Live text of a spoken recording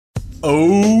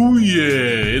Oh yeah,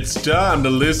 it's time to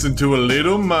listen to a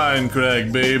little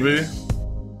Minecraft, baby.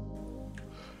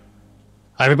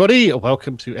 Hi everybody,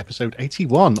 welcome to episode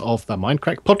 81 of the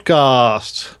Minecraft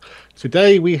podcast.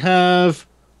 Today we have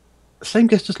the same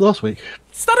guest as last week.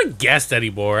 It's not a guest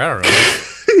anymore, I don't know.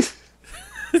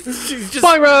 Just...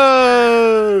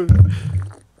 Byron!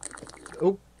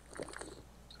 Oh.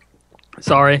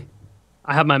 Sorry.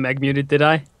 I had my Meg muted, did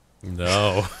I?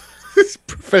 No. It's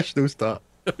professional start.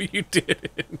 No, you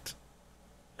didn't.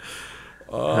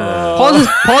 Paul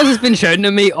has been shouting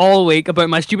at me all week about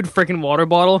my stupid freaking water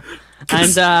bottle.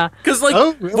 And, Because,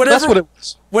 like, really? That's what it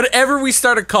was. whenever we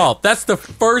start a call, that's the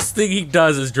first thing he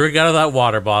does is drink out of that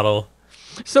water bottle.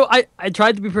 so I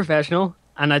tried to be professional,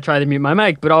 and I tried to mute my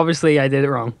mic, but obviously I did it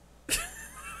wrong.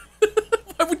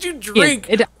 Why would you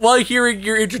drink while hearing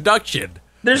your introduction?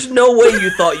 There's no way you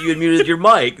thought you had muted your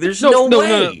mic. There's no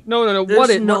way. No.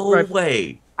 There's no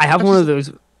way. I have one of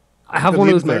those. I have one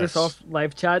of those inverse. Microsoft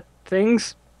live chat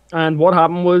things, and what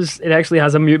happened was it actually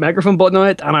has a mute microphone button on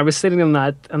it, and I was sitting on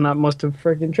that, and that must have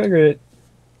freaking triggered it.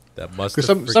 That must have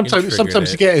Because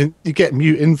sometimes you get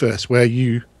mute inverse where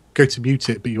you go to mute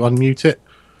it, but you unmute it.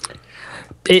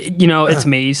 It's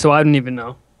me, so I don't even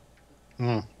know.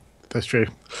 That's true.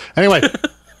 Anyway,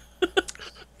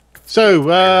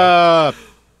 so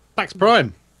Pax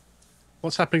Prime.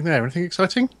 What's happening there? Anything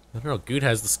exciting? I don't know, Good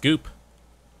has the scoop.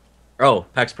 Oh,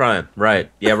 PAX Prime. Right.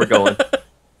 Yeah, we're going.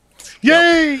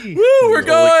 Yay! Woo, we're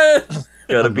going!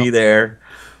 Gotta be there.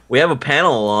 We have a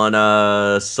panel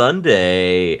on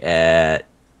Sunday at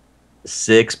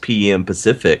 6 p.m.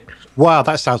 Pacific. Wow,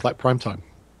 that sounds like prime time.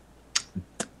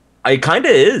 It kind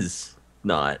of is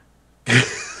not.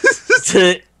 Just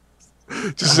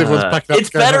as everyone's packing up. It's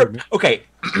to go better. home. Okay.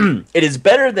 It is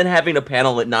better than having a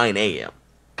panel at 9 a.m.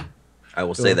 I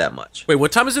will say that much. Wait,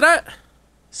 what time is it at?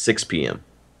 6 p.m.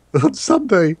 On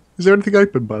Sunday. Is there anything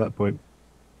open by that point?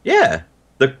 Yeah.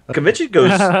 The convention goes...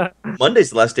 Monday's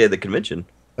the last day of the convention.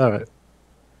 All right.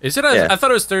 Is it? Yeah. I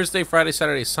thought it was Thursday, Friday,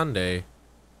 Saturday, Sunday.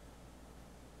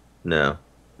 No.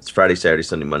 It's Friday, Saturday,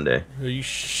 Sunday, Monday. Are you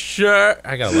sure?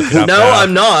 I gotta look it up. No, now.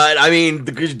 I'm not. I mean,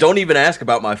 don't even ask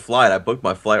about my flight. I booked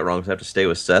my flight wrong, so I have to stay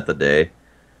with Seth a day.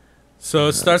 So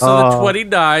it starts on the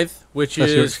 29th, which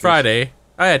That's your is excuse. Friday.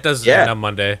 Oh, yeah, it does end on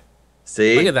Monday.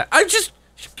 See? Look at that. I just...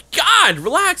 God,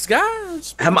 relax,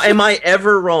 guys. Am I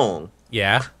ever wrong?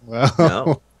 Yeah. Well,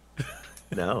 No.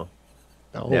 No.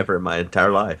 no. Never in my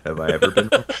entire life have I ever been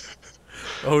wrong.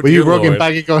 Oh, Were you dear wrong in Lord.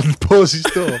 banging on Paul's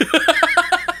door?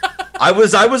 I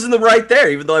was in the right there,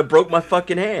 even though I broke my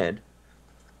fucking hand.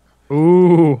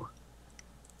 Ooh.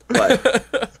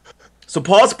 But, so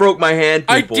Paws broke my hand,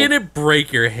 I people. didn't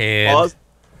break your hand. Paws,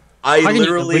 I How can you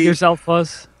literally... with yourself,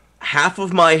 Buzz? half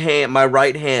of my hand, my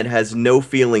right hand, has no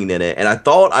feeling in it, and I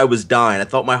thought I was dying. I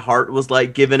thought my heart was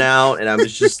like giving out, and I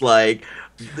was just like,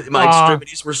 my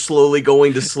extremities were slowly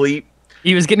going to sleep.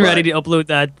 He was getting Right. ready to upload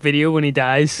that video when he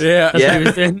dies. Yeah. That's Yeah. what he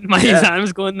was doing. My Yeah. hand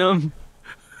was going numb.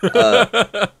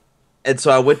 And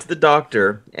so I went to the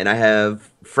doctor, and I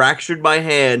have fractured my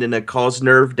hand and it caused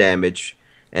nerve damage.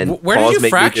 And Where did Paws you make me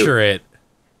do- fracture it?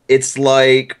 It's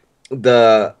like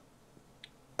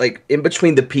in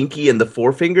between the pinky and the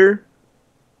forefinger,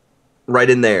 right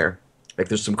in there. Like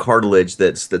there's some cartilage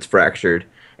that's fractured,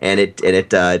 and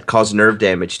it caused nerve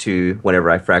damage too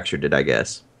whenever I fractured it, I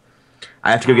guess.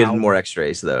 I have to go get more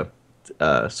X-rays though,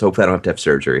 so hopefully I don't have to have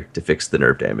surgery to fix the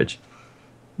nerve damage.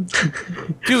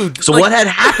 Dude. So what had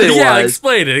happened Yeah, was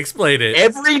explain it.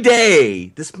 every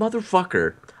day this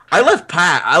motherfucker. I left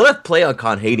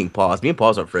PlayOnCon hating Paws. Me and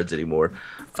Paws aren't friends anymore.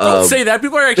 Don't say that.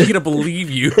 People are actually going to believe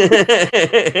you.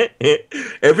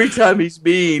 Every time he's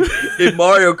mean in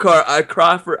Mario Kart, I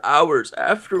cry for hours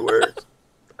afterwards.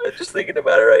 I'm just thinking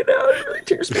about it right now. It really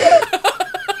tears me up.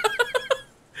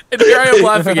 And here I am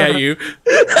laughing at you.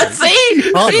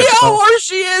 See how harsh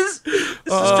she is.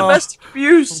 This is domestic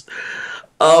abuse.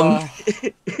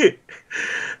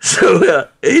 So,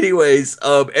 anyways,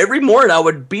 every morning I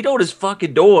would beat on his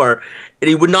fucking door, and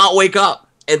he would not wake up.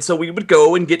 And so we would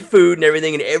go and get food and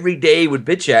everything, and every day he would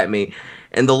bitch at me.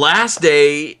 And the last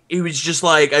day, he was just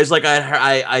like, I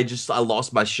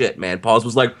lost my shit, man. Paws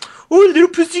was like, oh, little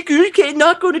pussy girl, you can't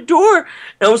knock on the door.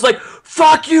 And I was like,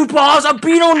 fuck you, Paws, I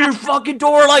beat on your fucking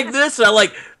door like this. And I,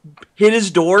 like, hit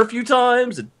his door a few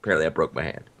times, and apparently I broke my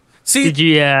hand. See, Did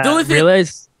you the only thing-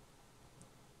 realize?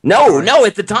 No,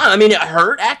 at the time. I mean, it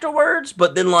hurt afterwards,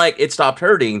 but then, like, it stopped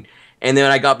hurting. And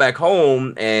then I got back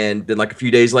home, and then, like, a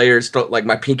few days later, like,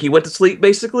 my pinky went to sleep,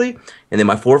 basically. And then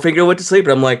my forefinger went to sleep,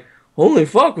 and I'm like, holy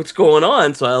fuck, what's going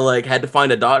on? So I, like, had to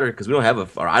find a doctor, because I don't have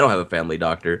a family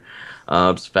doctor.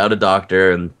 Just found a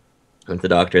doctor, and Went to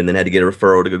the doctor and then had to get a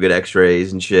referral to go get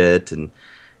X-rays and shit. And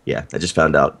yeah, I just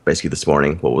found out basically this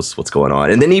morning what's going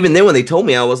on. And then even then when they told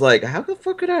me, I was like, how the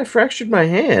fuck could I have fractured my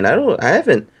hand? I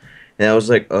haven't. And I was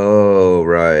like, oh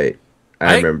right,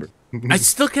 I remember. I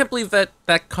still can't believe that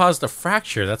caused a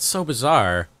fracture. That's so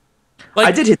bizarre. Like,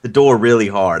 I did hit the door really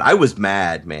hard. I was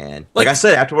mad, man. Like I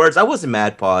said afterwards, I wasn't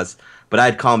mad, pause, but I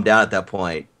had calmed down at that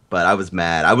point. But I was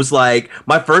mad. I was like,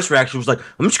 my first reaction was like,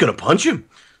 I'm just gonna punch him.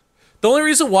 The only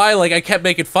reason why, like, I kept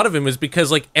making fun of him is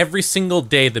because, like, every single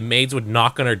day the maids would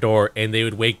knock on our door and they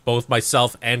would wake both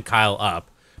myself and Kyle up.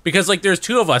 Because, like, there's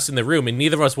two of us in the room and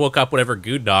neither of us woke up whenever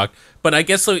Good knocked. But I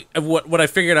guess, like, what I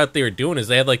figured out they were doing is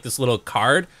they had, like, this little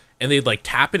card and they'd, like,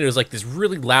 tap it. It was, like, this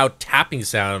really loud tapping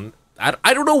sound.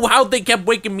 I don't know how they kept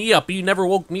waking me up, but you never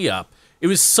woke me up. It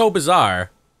was so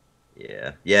bizarre.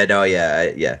 Yeah.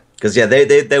 Because,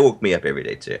 they woke me up every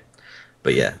day, too.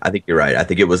 But yeah, I think you're right. I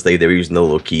think it was they were using the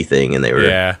little key thing and they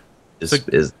were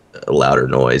is a louder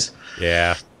noise.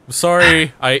 Yeah. I'm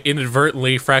sorry I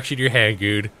inadvertently fractured your hand,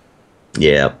 Good.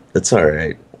 Yeah, that's all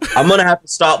right. I'm gonna have to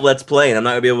stop Let's Play and I'm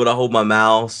not gonna be able to hold my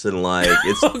mouse and like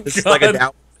it's like a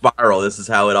down spiral. This is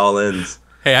how it all ends.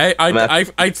 Hey, I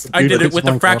did it with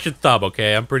a fractured thumb,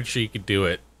 okay? I'm pretty sure you could do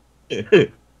it.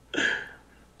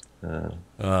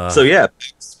 So yeah,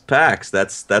 PAX.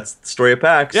 That's the story of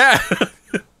PAX. Yeah.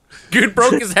 Good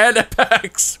broke his hand at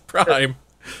PAX Prime.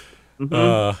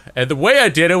 And the way I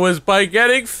did it was by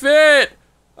getting fit.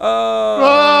 Oh,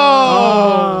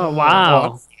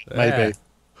 wow. Maybe.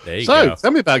 There you go.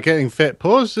 Tell me about getting fit.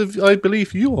 Pause. I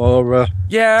believe you are.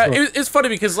 Yeah, it's funny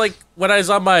because, like, when I was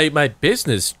on my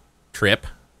business trip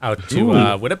out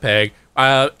to Winnipeg,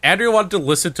 Andrew wanted to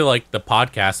listen to, like, the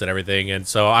podcast and everything. And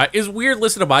so it's weird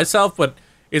listening to myself, but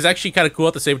it's actually kind of cool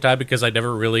at the same time because I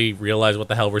never really realized what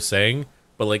the hell we're saying.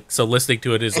 But like, so listening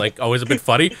to it is like always a bit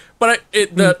funny. But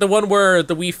the one where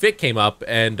the Wii Fit came up,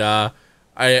 and I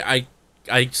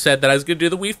said that I was gonna do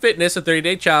the Wii Fitness, a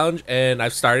 30-day challenge, and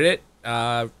I've started it.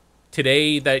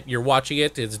 Today that you're watching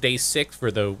it is day 6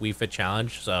 for the Wii Fit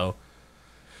challenge. So,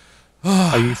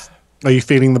 Are you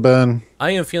feeling the burn?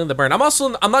 I am feeling the burn. I'm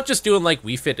not just doing like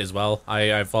Wii Fit as well.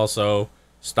 I've also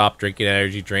stopped drinking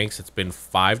energy drinks. It's been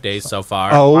 5 days so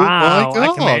far. Oh Wow, my god!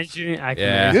 I commend you.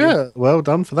 Yeah, well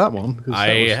done for that one.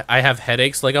 I have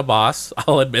headaches like a boss.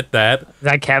 I'll admit that. Is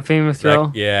that caffeine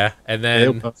withdrawal? Yeah, and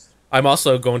then I'm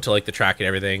also going to like the track and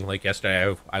everything. Like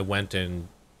yesterday, I went and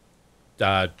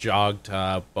jogged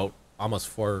about almost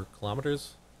 4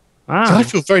 kilometers. Wow. I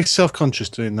feel very self-conscious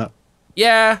doing that.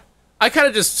 Yeah, I kind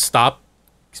of just stopped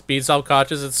being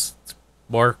self-conscious. It's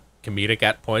more comedic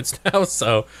at points now,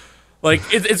 so. Like,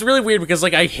 it's really weird because,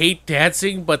 like, I hate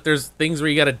dancing, but there's things where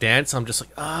you gotta dance. I'm just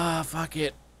like, fuck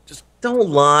it. Just don't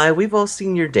lie. We've all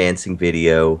seen your dancing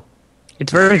video.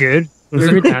 It's very good.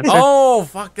 Very good dancer. Oh,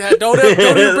 fuck that. Don't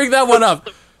even bring that one up.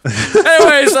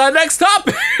 Anyways, next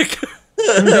topic.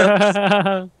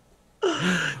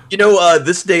 You know,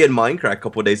 this day in Minecraft a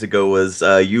couple of days ago was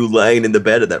you lying in the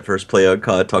bed at that first play on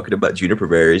COD talking about juniper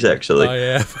berries, actually. Oh,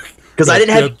 yeah. Because I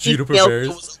didn't have juniper anything berries.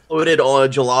 else that was uploaded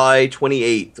on July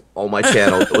 28th on my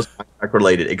channel that was Minecraft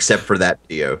related, except for that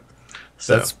video.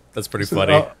 So That's pretty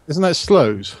funny. Isn't that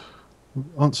slows?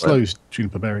 Aren't slows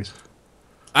juniper berries?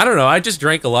 I don't know. I just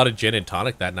drank a lot of gin and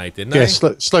tonic that night, didn't I? Yeah,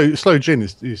 slow gin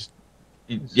is.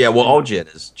 yeah, well, all gin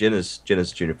is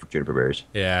juniper berries.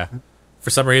 Yeah. For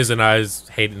some reason, I was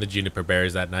hating the juniper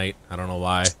berries that night. I don't know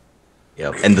why.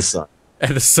 Yeah, and the sun.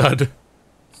 And the sun.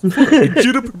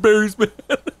 Juniper berries, man.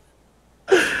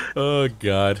 Oh,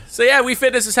 God. So, yeah, Wii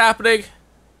Fitness is happening.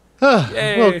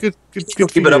 Yay. Well, good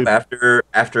Keep it up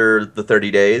after the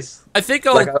 30 days. I think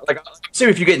I'll... Like, I'm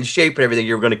assuming if you get in shape and everything,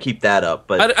 you're going to keep that up.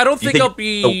 But I don't think I'll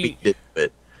be... a week into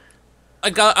it.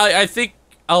 I think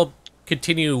I'll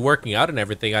continue working out and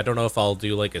everything. I don't know if I'll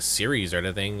do, like, a series or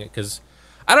anything, because...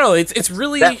 I don't know. It's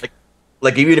really...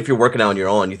 Like, even if you're working out on your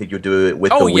own, you think you'll do it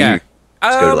with the Wii? Yeah.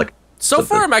 Let's go to, like, so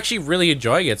something. far, I'm actually really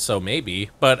enjoying it, so maybe.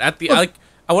 But at the... like,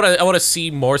 I want to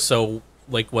see more so,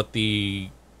 like, what the...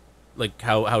 Like,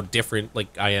 how different,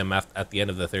 like, I am at the end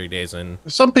of the 30 days. And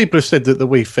some people have said that the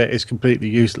Wii Fit is completely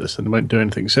useless and won't do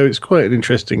anything. So it's quite an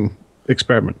interesting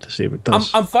experiment to see if it does.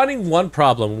 I'm finding one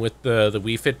problem with the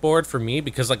Wii Fit board for me,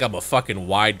 because, like, I'm a fucking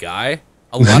wide guy.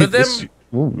 A lot of them...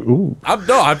 Ooh. I'm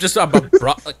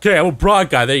a broad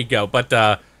guy. There you go. But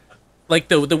like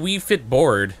the Wii Fit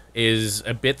board is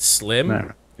a bit slim,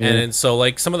 Yeah. and so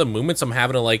like some of the movements I'm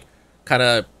having to like kind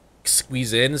of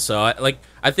squeeze in. So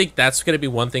I think that's gonna be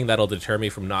one thing that'll deter me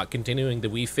from not continuing the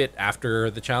Wii Fit after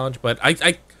the challenge. But I'm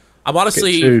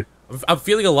honestly I'm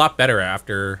feeling a lot better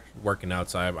after working out,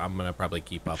 so I'm gonna probably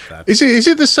keep up that. Is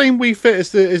it the same Wii Fit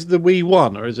as the Wii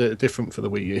One, or is it different for the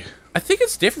Wii U? I think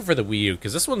it's different for the Wii U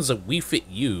because this one's a Wii Fit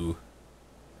U.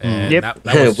 And Yep.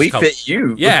 that was We called- fit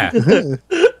you. Yeah.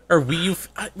 Or Wii U.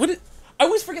 I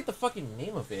always forget the fucking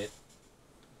name of it.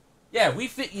 Yeah, Wii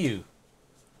Fit U.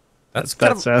 That's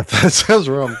kind of That sounds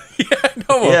wrong. yeah.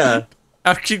 No, Yeah.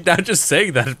 actually, now just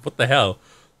saying that, what the hell?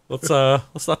 Let's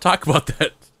not talk about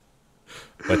that.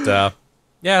 But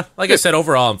yeah, like I said,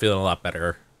 overall, I'm feeling a lot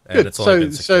better. And Good. it's only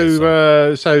been 6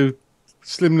 days, So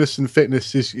slimness and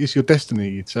fitness is your destiny,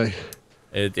 you'd say.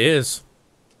 it is.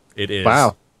 It is.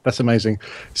 Wow, that's amazing.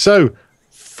 So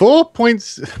 4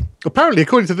 points. Apparently,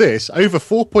 according to this, over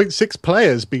 4.6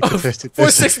 players beta tested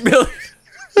this. 4.6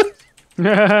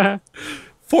 million.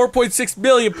 4.6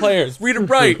 million players. Read it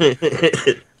right.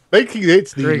 Making it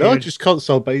the Very good. largest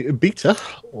console beta,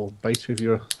 or beta if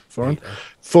you're foreign,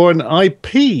 for an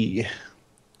IP.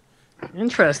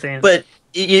 Interesting. But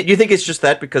you think it's just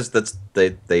that because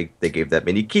they gave that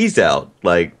many keys out?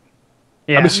 Like,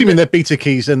 yeah. I'm assuming they're beta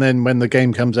keys, and then when the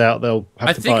game comes out, they'll have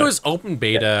I to think buy it was open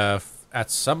beta at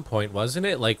some point, wasn't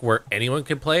it? Like where anyone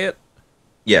could play it.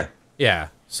 yeah. Yeah.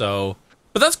 So,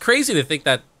 but that's crazy to think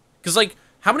that because like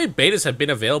how many betas have been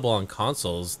available on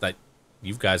consoles that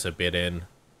you guys have been in?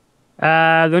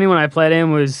 The only one I played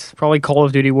in was probably Call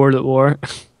of Duty World at War.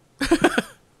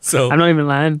 So I'm not even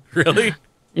lying. really,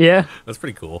 Yeah. that's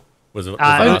pretty cool. Was it Uh,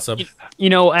 awesome? You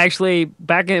know, actually,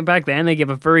 back then they gave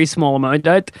a very small amount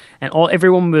out, and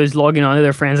everyone was logging onto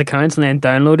their friends' accounts and then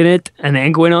downloading it and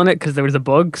then going on it because there was a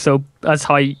bug. So that's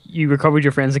how you recovered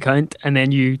your friend's account, and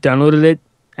then you downloaded it,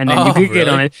 and then you Oh, could get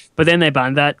on really? it. But then they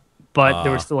banned that. But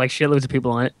there were still like shitloads of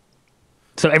people on it.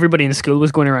 So everybody in the school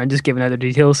was going around just giving out their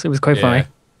details. It was quite funny.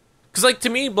 Because like to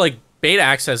me, like beta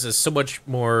access is so much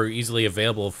more easily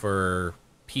available for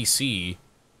PC.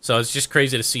 So it's just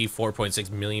crazy to see 4.6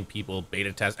 million people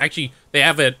beta test. Actually, they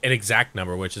have an exact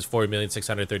number, which is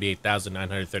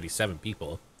 4,638,937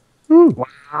 people.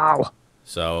 Wow.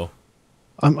 So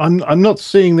I'm not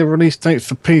seeing the release date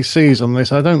for PCs on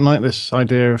this. I don't like this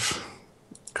idea of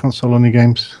console-only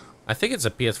games. I think it's a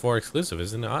PS4 exclusive,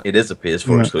 isn't it? It is a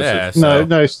PS4 Yeah. exclusive. Yeah. No, So-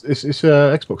 no, it's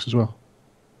Xbox as well.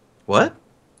 What?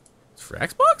 It's for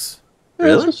Xbox? Yeah,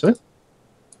 Really? that's it.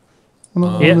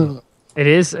 Yeah. It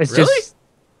is. It's Really? just.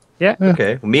 Yeah.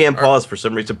 Okay. Well, me and Paws, for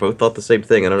some reason, both thought the same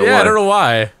thing. I don't know Yeah, why. I don't know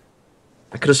why.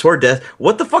 I could have swore death.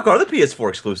 What the fuck are the PS4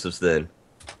 exclusives then?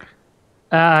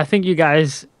 I think you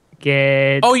guys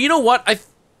get. Oh, you know what? I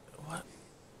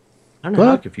don't know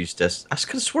how What? confused Destiny. I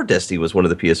could have swore Destiny was one of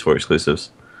the PS4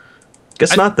 exclusives.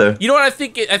 Guess not, though. You know what? I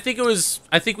think it was.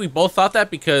 I think we both thought that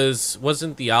because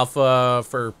wasn't the alpha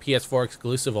for PS4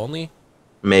 exclusive only?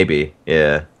 Maybe.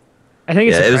 Yeah. I think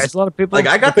it Yeah, it was- surprised a lot of people. Like,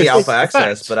 I got But the it's alpha a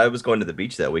access, fact. but I was going to the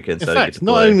beach that weekend, In so I didn't get fact, to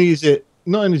not play. only is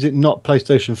it not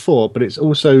PlayStation 4, but it's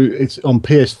on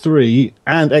PS3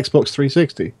 and Xbox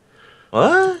 360.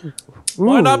 What?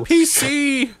 Why Ooh. not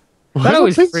PC? Why That not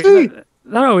always, PC?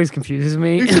 that always confuses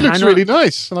me. It I looks know- really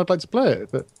nice, and I'd like to play it,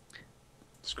 but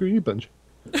screw you, bunch.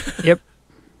 Yep.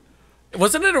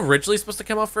 Wasn't it originally supposed to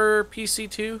come out for PC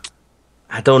too?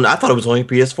 I thought it was only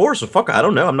PS4, so fuck, I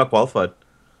don't know. I'm not qualified.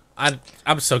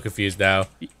 I'm so confused now.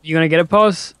 You gonna get a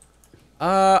pause?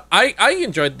 I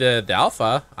enjoyed the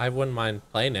alpha. I wouldn't mind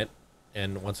playing it,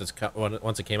 and once it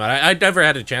came out, I never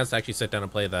had a chance to actually sit down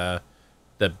and play the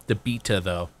beta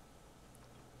though.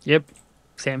 Yep.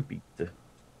 Same.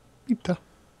 Beta.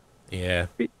 Yeah,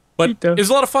 but Beta. it was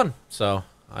a lot of fun. So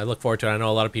I look forward to it. I know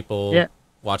a lot of people Yeah.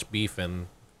 watch Beef, and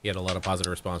he had a lot of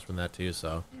positive response from that too.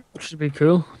 So Should be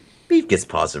cool. Beef gets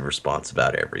positive response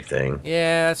about everything.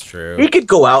 yeah, that's true. He could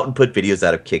go out and put videos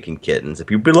out of kicking kittens, and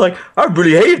people be like, I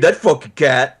really hate that fucking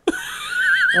cat.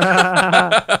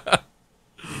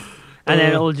 And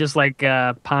then it'll just like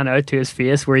pan out to his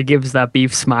face where he gives that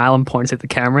beef smile and points at the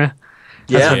camera.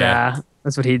 That's Yeah. what, Yeah.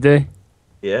 that's what he'd do.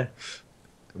 Yeah.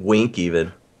 Wink,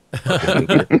 even.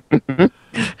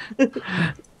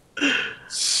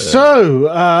 So,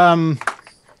 I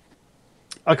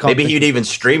can't. Maybe think he'd even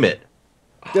stream it.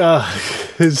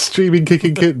 of- streaming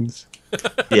kicking kittens.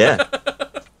 Yeah.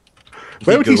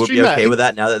 Where would he Google be stream that? okay with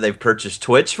that now that they've purchased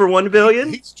Twitch for $1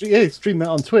 billion? He'd stream that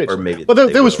on Twitch. Or maybe Well,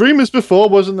 they there was will. rumors before,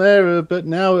 wasn't there? But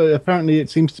now apparently it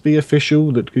seems to be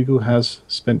official that Google has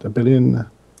spent $1 billion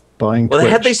buying Well,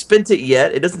 Twitch. have they spent it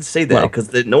yet? It doesn't say that Well-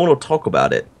 because no one will talk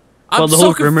about it. I'm Well, the so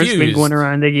whole rumor's been confused. going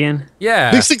around again.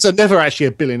 Yeah, These things are never actually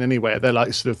 $1 billion anyway. They're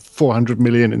like sort of 400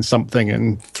 million in something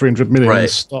and 300 million in Right.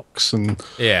 stocks and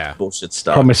yeah. Bullshit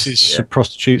stuff. promises Yeah. to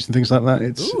prostitutes and things like that.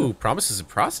 It's Ooh, promises of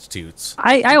prostitutes.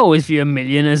 I always view $1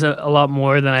 million as a lot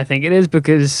more than I think it is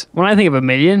because when I think of $1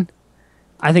 million,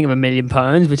 I think of £1 million,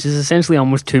 which is essentially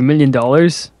almost $2 million.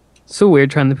 So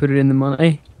weird trying to put it in the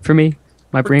money for me.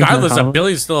 My brain. Regardless, a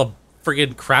billion's still a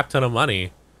friggin' crap ton of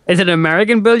money. Is it an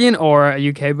American billion or a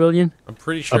UK billion? I'm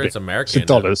pretty sure it's American. It's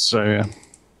dollars, so yeah.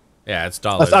 Yeah, it's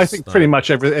dollars. I think pretty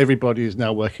much everybody is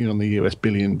now working on the US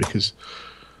billion because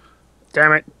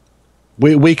Damn it.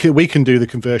 we can do the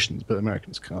conversions, but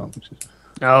Americans can't.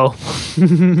 Oh.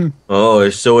 Oh,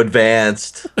 it's so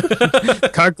advanced.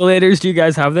 Calculators, do you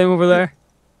guys have them over there?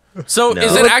 So No.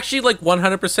 is it actually like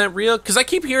 100% real? Because I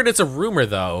keep hearing it's a rumor,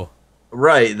 though.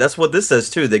 Right, that's what this says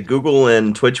too. That Google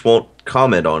and Twitch won't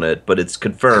comment on it, but it's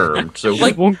confirmed. So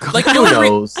Like, Won't like who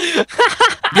knows? the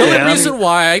only reason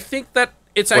why I think that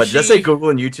it's What, actually... did I say Google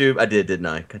and YouTube? I did, didn't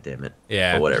I? God damn it.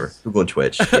 Yeah. Or whatever. Google and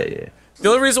Twitch. Yeah. The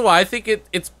only reason why I think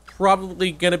it's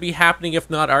probably going to be happening, if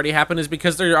not already happened, is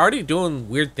because they're already doing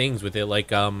weird things with it.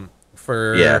 Like,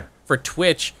 for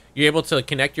Twitch, you're able to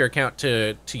connect your account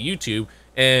to YouTube,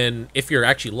 and if you're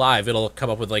actually live, it'll come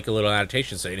up with like a little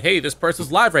annotation saying, "Hey, this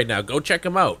person's live right now. Go check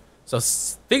them out." So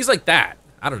things like that.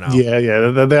 I don't know.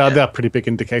 Yeah, they're pretty big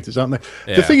indicators, aren't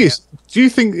they? Yeah. The thing is, do you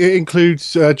think it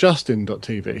includes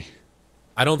Justin.tv?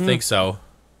 I don't think so.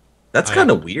 That's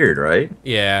kind of weird, right?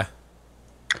 Yeah.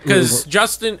 Because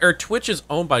Twitch is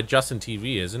owned by Justin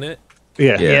TV, isn't it?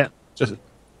 Yeah. Yeah.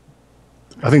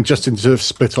 I think Justin sort of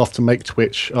split off to make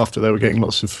Twitch after they were getting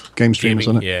lots of game streamers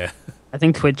on it. Yeah. I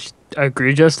think Twitch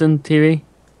outgrew Justin TV.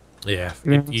 Yeah.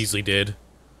 Yes. It easily did.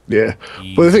 Yeah.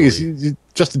 But the thing is,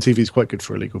 Justin TV is quite good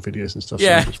for illegal videos and stuff.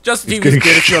 Yeah. So, Justin TV is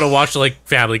good if you want to watch like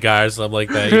Family Guy or something like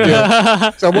that. You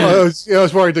know? so I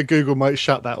was worried that Google might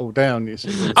shut that all down. You see.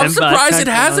 I'm And surprised it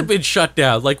backpack hasn't on. been shut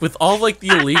down. Like with all like the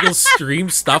illegal stream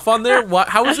stuff on there,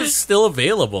 how is it still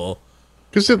available?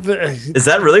 Because Is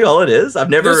that really all it is? I've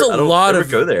never. There's I a don't lot ever of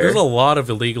go there. there's a lot of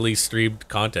illegally streamed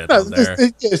content on there.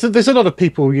 there's a lot of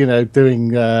people,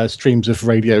 doing streams of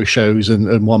radio shows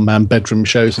and one-man bedroom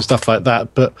shows and stuff like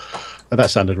that. But that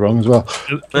sounded wrong as well.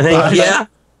 Yeah.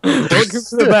 Welcome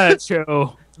to the Bad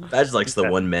Show. Badge likes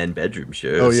the one-man bedroom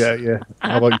shows. Oh yeah.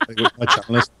 I won't say what my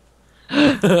channel is.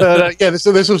 But,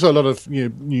 there's also a lot of new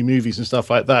movies and stuff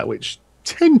like that which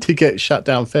tend to get shut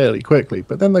down fairly quickly.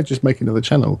 But then they just make another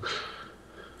channel.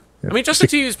 I mean, Justin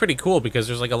TV is pretty cool because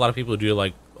there's like a lot of people who do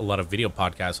like a lot of video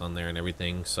podcasts on there and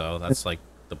everything. So that's like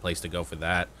the place to go for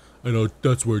that. I know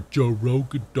that's where Joe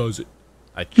Rogan does it.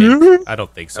 I think. I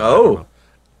don't think so. I don't know.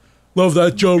 Love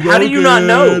that Joe Rogan. How do you not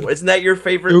know? Isn't that your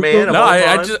favorite man? Of No, all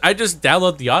I time? just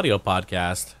download the audio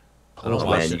podcast. I don't Oh,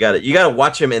 watch man, it. you gotta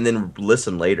watch him and then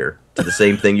listen later to the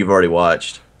same thing you've already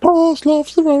watched. Boss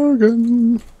loves the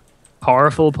Rogan.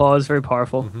 Powerful pause, very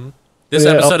powerful. This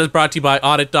Yeah, episode is brought to you by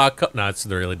Audit.com. No, it's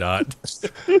really not.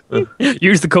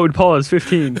 Use the code pause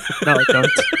 15. No, I don't.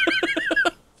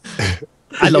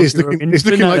 I love It's Joe looking, Rogan. it's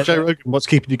looking No, like Joe Rogan. What's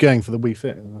keeping you going for the Wii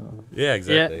Fit? Yeah,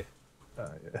 exactly.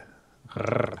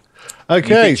 Okay, You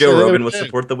think Joe so Rogan would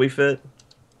support the Wii Fit?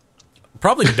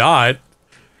 Probably not.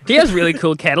 He has really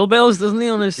cool kettlebells, doesn't he?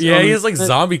 On his Yeah, on he his- has like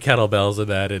zombie kettlebells in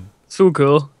that, and so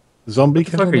cool. Zombie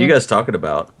What the fuck are you guys talking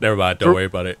about? never mind. Don't worry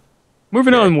about it.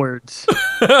 Moving onwards.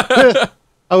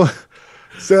 Oh,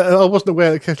 so I wasn't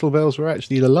aware that kettlebells were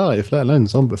actually alive, let alone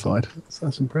zombified.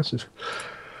 That's impressive.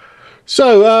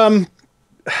 So,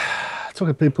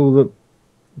 talking people that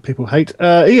people hate,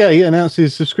 EA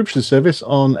announces subscription service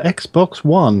on Xbox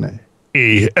One.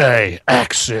 EA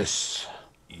Access.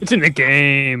 It's in the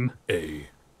game.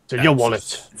 It's in your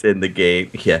wallet. It's in the game.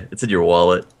 Yeah, it's in your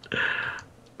wallet.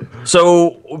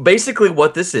 So basically,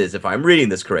 what this is, if I'm reading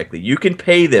this correctly, you can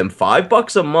pay them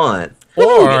 $5 a month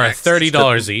Or access to-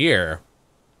 $30 a year.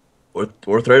 or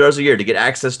 $30 a year to get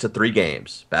access to 3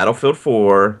 games: Battlefield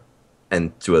 4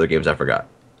 and 2 other games I forgot.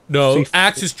 No, See,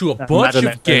 access to a bunch Madden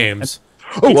of games.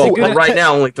 Well, and, right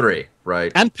now only 3,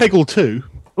 right? and Peggle 2.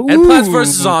 And Plants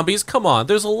vs. Zombies. Come on,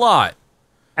 there's a lot.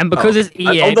 And because it's on EA,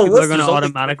 the people list, are going to there's only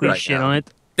automatically three right shit now. on it.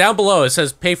 Down below, it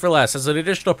says pay for less. As an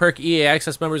additional perk, EA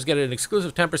Access members get an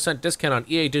exclusive 10% discount on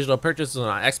EA digital purchases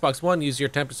on Xbox One. Use your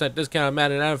 10% discount on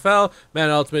Madden NFL,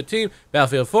 Madden Ultimate Team,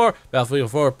 Battlefield 4,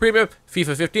 Battlefield 4 Premium,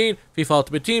 FIFA 15, FIFA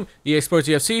Ultimate Team, EA Sports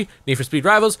UFC, Need for Speed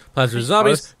Rivals, Plants vs.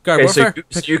 Zombies, Garden Okay, so Warfare.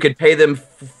 you could pay them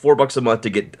 $4 a month to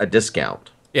get a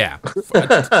discount. Yeah.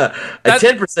 A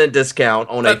 10% discount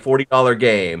on a $40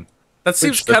 game. That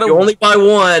seems So if kind you of... only buy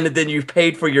one, then you've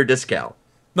paid for your discount.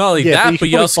 Not only Yeah, that, you but can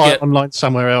you probably also buy get... it online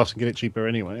somewhere else and get it cheaper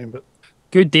anyway. But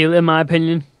Good deal, in my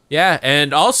opinion. Yeah,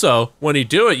 and also, when you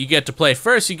do it, you get to play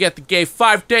first. You get the game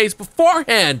 5 days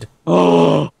beforehand.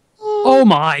 Oh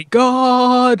my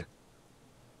god!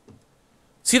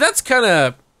 See, that's kind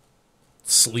of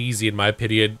sleazy in my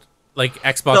opinion. Like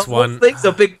Xbox The One. whole thing's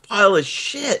a big pile of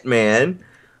shit, man.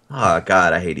 Oh,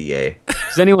 God, I hate EA.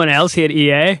 Does anyone else hate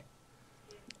EA?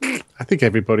 I think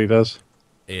everybody does.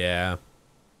 Yeah.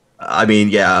 I mean,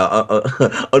 yeah,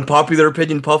 unpopular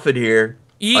opinion puffin here.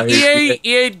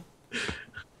 EA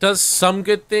does some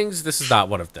good things. This is not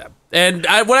one of them. And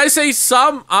when I say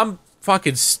some, I'm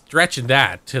fucking stretching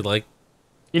that to like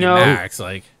max.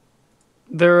 Like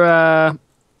They're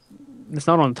it's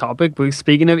not on topic, but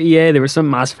speaking of EA, there was some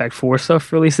Mass Effect 4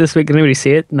 stuff released this week. Did anybody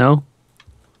see it? No.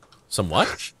 some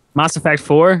what? Mass Effect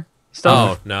 4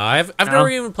 stuff. Oh no, I've never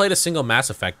even played a single Mass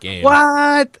Effect game.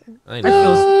 What? I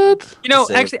know. You know,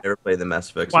 Same, actually, never played the Mass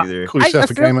Effects Wow. either. Call yourself I a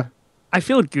feel- gamer. I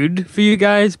feel good for you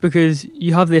guys because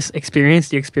you have this the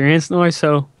experience now,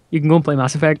 so you can go and play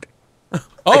Mass Effect.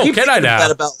 Oh, keep can I thinking now?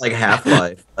 That about like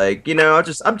Half-Life. Like, you know, I'm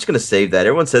just gonna save that.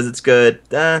 Everyone says it's good.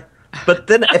 But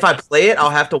then if I play it, I'll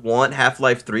have to want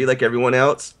Half-Life 3 like everyone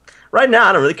else. Right now,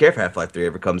 I don't really care if Half-Life 3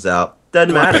 ever comes out.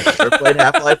 Doesn't matter. Never played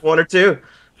Half-Life 1 or 2.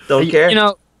 Don't care. You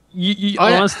know, you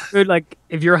I- honestly could, like,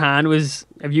 if you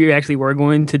actually were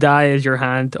going to die, as your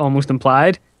hand almost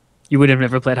implied, you would have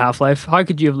never played Half-Life. How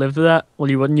could you have lived with that?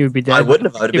 Well, you wouldn't. You would be dead. I wouldn't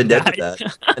have. I would have been You've dead with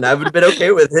died. that. And I would have been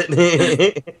okay with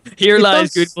it. Here It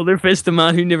lies does- good Boulder Fist, the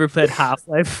man who never played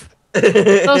Half-Life.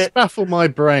 It does baffle my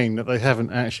brain that they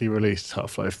haven't actually released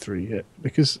Half-Life 3 yet,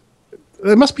 because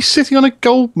they must be sitting on a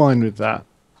gold mine with that.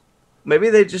 Maybe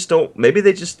they just don't. Maybe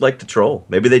they just like to troll.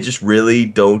 Maybe they just really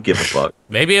don't give a fuck.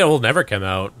 Maybe it will never come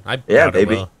out. I Yeah, doubt it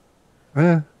maybe. will.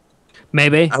 Yeah.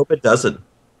 Maybe. I hope it doesn't.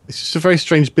 It's just a very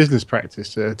strange business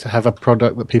practice to have a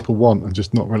product that people want and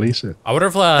just not release it. I wonder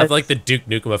if we'll have like the Duke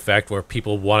Nukem effect where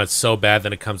people want it so bad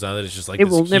then it comes out that it's just like It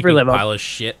this will never heaping live up. pile of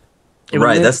shit. It will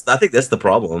Right. live- I think that's the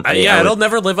problem. Yeah, I it'll would-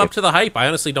 never live up to the hype. I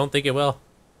honestly don't think it will.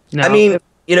 No, I mean,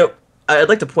 you know, I'd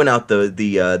like to point out the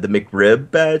McRib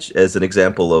badge as an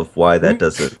example of why that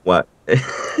doesn't. Why?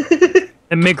 the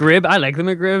McRib. I like the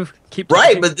McRib. Keep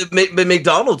Right, but but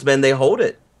McDonald's, man, they hold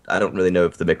it. I don't really know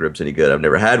if the McRib's any good. I've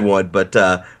never had one, but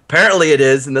apparently it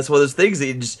is, and that's one of those things.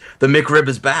 The McRib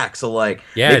is back, so like,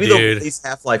 Yeah, maybe they'll dude. release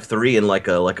Half-Life 3 in like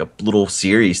a little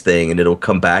series thing, and it'll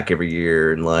come back every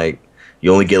year, and like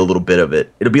you only get a little bit of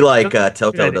it. It'll be like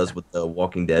Telltale idea. does with the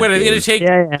Walking Dead. Wait, are they gonna games. take?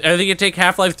 Yeah, yeah. Are they gonna take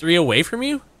Half-Life 3 away from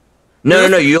you? No.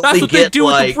 You That's only what they get do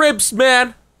like with the ribs,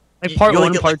 man. like part you only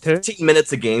one, get part like two. 15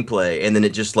 minutes of gameplay, and then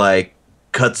it just like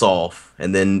cuts off,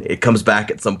 and then it comes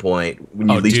back at some point when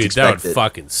you Oh, least dude, that would expect it.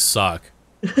 fucking suck.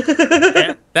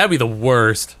 That'd be the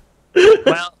worst.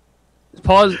 Well,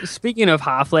 pause. Speaking of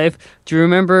Half-Life, do you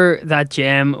remember that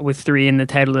gem with 3 in the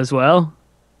title as well?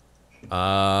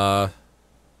 No.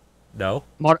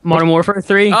 Modern Warfare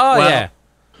 3? Oh Well, yeah.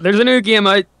 There's a new game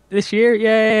out this year.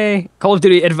 Yay! Call of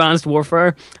Duty Advanced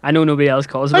Warfare. I know nobody else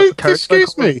calls Hey, it. cares about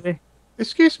excuse Call of me. Duty.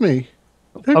 Excuse me.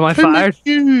 Am I fired?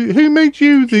 Who made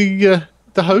you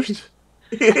the host?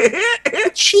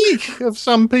 The cheek of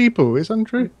some people is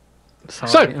untrue. Sorry,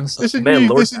 So, I'm sorry. this is Man, new,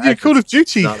 Lord this is new Call of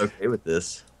Duty. Not okay with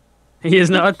this. He is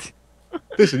not.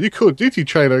 There's a new Call of Duty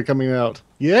trailer coming out.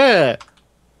 Yeah.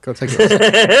 Gotta take it.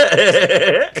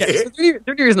 Okay, so the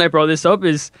only reason I brought this up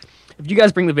is if you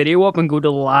guys bring the video up and go to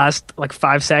the last like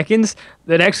 5 seconds,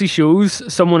 that actually shows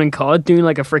someone in COD doing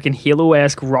like a freaking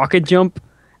Halo-esque rocket jump,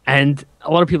 and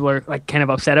a lot of people are like kind of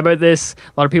upset about this.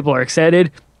 A lot of people are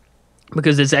excited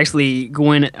because it's actually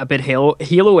going a bit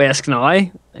Halo-esque now.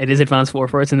 It is Advanced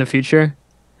Warfare. It's in the future,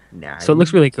 so it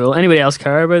looks really cool. Anybody else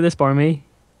care about this bar me?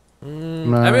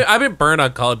 No. I mean, I've been burned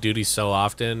on Call of Duty so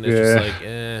often. It's Yeah. just like,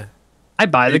 eh. I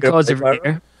buy You the gonna CODs play every Pyro?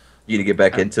 year. You need to get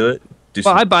back into it. Do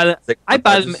Well, some I buy them. sick I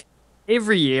buy them montages.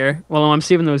 every year. Well, I'm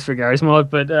saving those for Garry's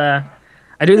Mod, but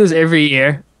I do those every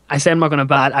year. I say I'm not going to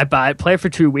buy it. I buy it, play it for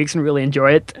 2 weeks, and really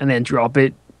enjoy it, and then drop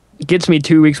it. It gets me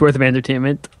 2 weeks worth of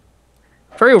entertainment.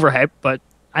 Very overhyped, but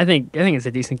I think it's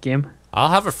a decent game. I'll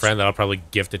have a friend that'll probably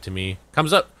gift it to me.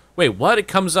 Comes out. Wait, what? It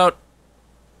comes out.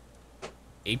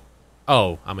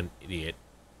 Oh, I'm an idiot.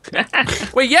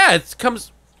 Wait, yeah, it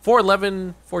comes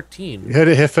 4/11/14. You heard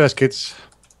it here first, kids.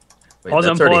 Wait, Pause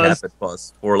that's on already pause. happened.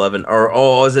 Pause. 4/11.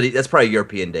 Or is it? That's probably a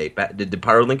European date. Did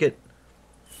Pyro link it?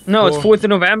 No, it's 4th of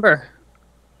November.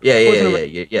 Yeah,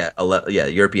 Fourth of yeah.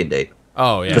 European date.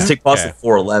 Oh yeah. Let's take pause Okay. at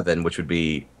 4/11, which would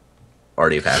be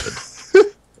already have happened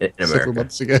in Several America.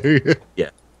 months ago.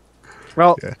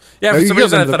 Well, Yeah. Yeah, No, for you some got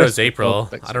reason I them the thought it was best April.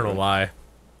 context I don't know for it. why.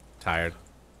 Tired.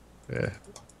 Yeah.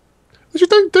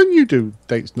 Actually, don't you do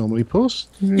dates normally, Pause?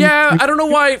 Yeah, I don't know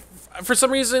why. For some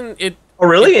reason, it. Oh,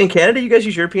 really? In Canada, you guys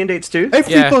use European dates too?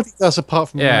 Everybody does apart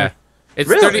from Yeah. me. It's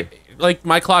Really? 30. Like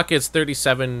my clock is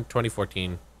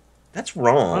 37/2014. That's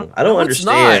wrong. I don't No, it's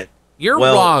understand. not. You're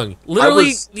Well, wrong. Literally,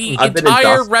 was- the I've been entire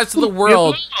indoctrinated. rest of the You're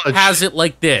world large. has it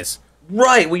like this.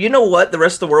 Right. Well, you know what? The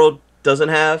rest of the world doesn't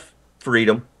have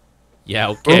freedom. Yeah,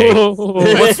 okay.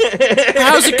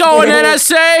 How's it going,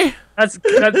 NSA?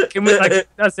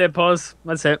 That's it. Pause.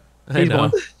 That's it. I He's know.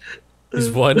 won.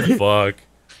 He's one. Fuck.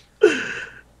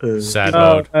 Sad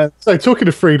mode. So, talking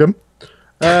of freedom,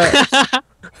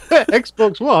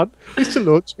 Xbox One is to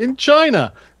launch in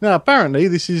China. Now, apparently,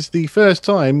 this is the first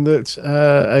time that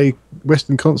a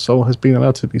Western console has been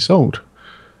allowed to be sold.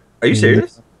 Are you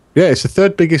serious? Yeah, it's the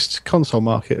third biggest console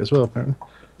market as well, apparently.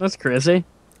 That's crazy.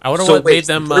 I wonder So what wait, made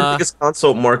them. the biggest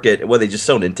console market? What, they just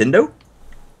sell Nintendo?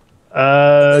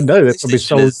 No, they probably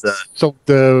PlayStation sold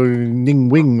Ning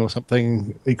Wing or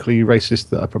something equally racist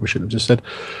that I probably shouldn't have just said.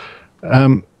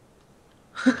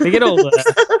 They get all those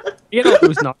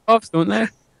knockoffs, don't they?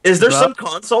 Is there Well- some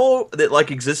console that like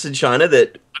exists in China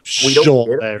that we don't Sure,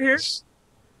 get over there here? is.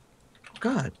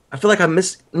 God, I feel like I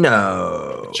missed.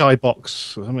 No. Chai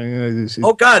Box. I mean,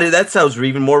 Oh God, that sounds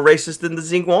even more racist than the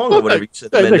Xinguang Well, or whatever you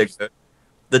said. no, no.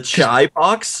 The chai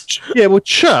box. yeah, well,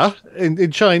 Cha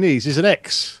in Chinese is an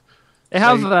X. They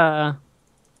have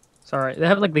they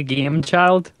have like the Game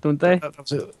Child, don't they?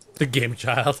 That's it. The Game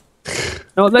Child.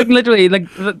 No, like literally, like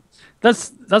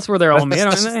that's where they're all made,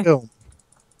 That's aren't a they? film.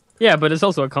 Yeah, but it's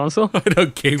also a console. I know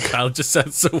Game Child just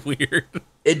sounds so weird.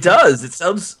 It does. It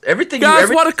sounds everything. Guys,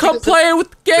 everything want to come is- play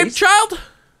with Game Racist. Child?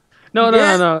 No,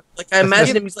 Yeah. Like I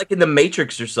imagine him, he's like in the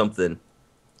Matrix or something.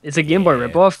 It's a Game Boy Yeah.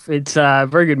 ripoff. It's a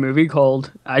very good movie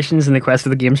called Ashes and the Quest for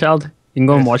the Game Child. You can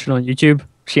go and watch it on YouTube.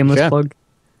 Shameless Yeah. plug.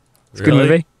 It's a good Really?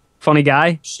 movie. Funny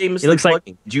guy. Shamelessly He looks like-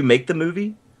 plugging. Did you make the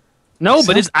movie? No,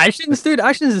 but it's Ashes, dude.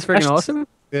 Ashes is freaking Ashes. awesome.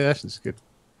 Yeah, that's good.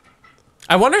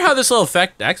 I wonder how this will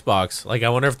affect Xbox. Like, I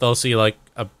wonder if they'll see like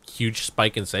a huge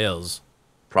spike in sales.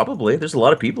 Probably. There's a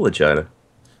lot of people in China.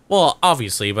 Well,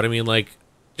 obviously, but I mean, like,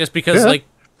 just because, Yeah. like,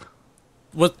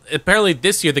 what apparently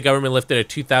this year the government lifted a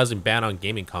 2000 ban on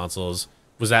gaming consoles.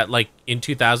 Was that like in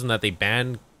 2000 that they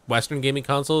banned Western gaming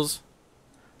consoles?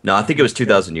 No, I think it was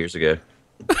 2,000 years ago.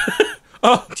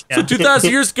 Oh, so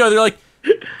 2000 years ago they're like,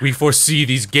 we foresee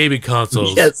these gaming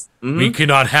consoles. Yes. We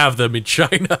cannot have them in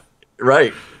China.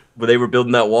 Right. When they were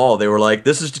building that wall, they were like,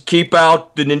 this is to keep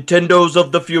out the Nintendos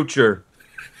of the future.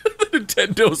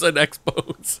 Nintendos and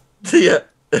Xbox. Yeah.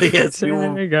 Yes, you were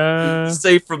Sega.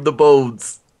 safe from the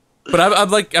bones. But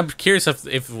I'm curious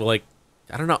if like,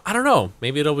 I don't know.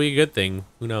 Maybe it'll be a good thing.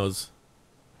 Who knows?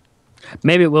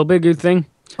 Maybe it will be a good thing.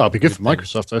 Oh, it'd be good for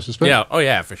Microsoft, I suspect. Yeah. Oh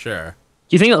yeah, for sure.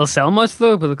 Do you think it'll sell much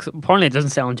though? But apparently it doesn't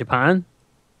sell in Japan.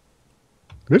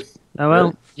 Really? Oh well,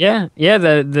 Really? yeah.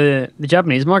 The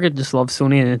Japanese market just loves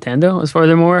Sony and Nintendo. As far as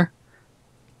they're more.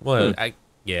 Well,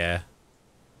 yeah.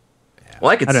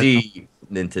 Well, I could I don't see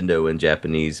Nintendo and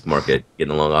Japanese market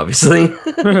getting along, obviously.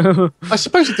 I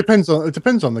suppose it depends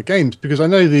on the games because I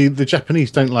know the Japanese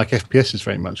don't like FPSs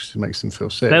very much because it makes them feel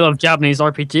sick. They love Japanese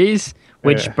RPGs,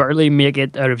 which Yeah. barely make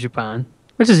it out of Japan,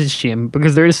 which is a shame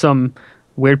because there is some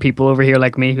weird people over here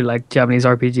like me who like Japanese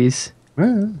RPGs.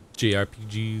 Yeah.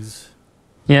 JRPGs.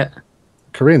 Yeah.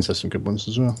 Koreans have some good ones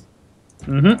as well.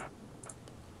 Mm-hmm.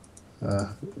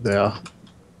 They are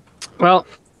Well,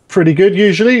 pretty good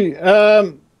usually.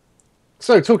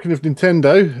 So talking of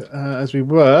Nintendo, as we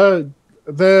were,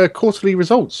 their quarterly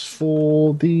results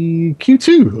for the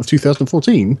Q2 of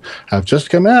 2014 have just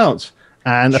come out.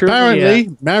 And Surely,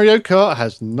 apparently Mario Kart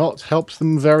has not helped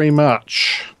them very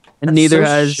much. and neither so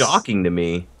has shocking to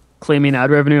me. claiming ad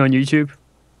revenue on YouTube.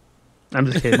 I'm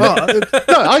just kidding.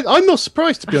 Well, I'm not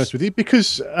surprised, to be honest with you,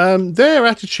 because their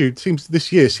attitude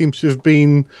this year seems to have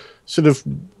been sort of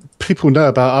people know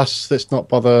about us, let's not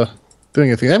bother doing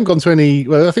anything. They haven't gone to any.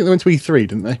 Well, I think they went to E3,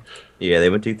 didn't they? Yeah, they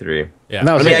went T3. Yeah. And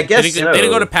that was I mean, it. I guess they didn't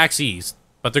go so. to PAX East,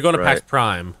 but they're going to PAX Right.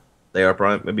 Prime. They are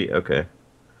Prime? Maybe? Okay.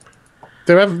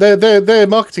 Their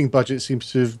marketing budget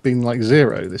seems to have been like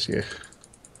zero this year.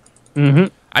 Mm-hmm.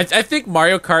 I think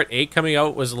Mario Kart 8 coming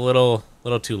out was a little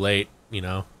too late, you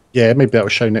know. Yeah, maybe that will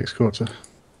show next quarter.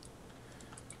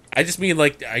 I just mean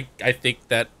like I think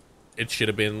that it should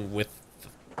have been with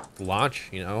launch,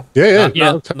 you know. Yeah, Not,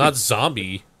 yeah. not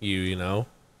zombie you know.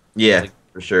 Yeah, Like-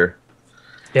 for sure.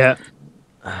 Yeah.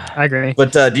 I agree.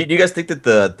 But do you guys think that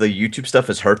the YouTube stuff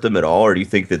has hurt them at all, or do you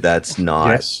think that that's not?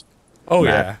 Yes. Oh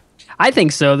Matt. yeah. I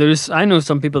think so. I know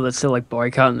some people that still like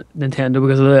boycott Nintendo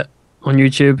because of it on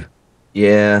YouTube.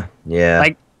 Yeah, yeah.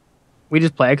 Like, we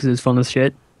just play it because it's fun as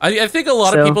shit. I think a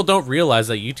lot of So- people don't realize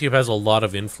that YouTube has a lot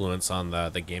of influence on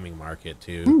the gaming market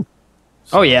too.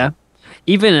 Oh yeah,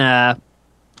 even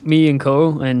me and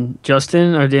Cole and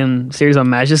Justin are doing series on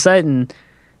Magicite, site, and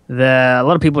a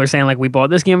lot of people are saying like we bought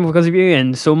this game because of you,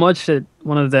 and so much that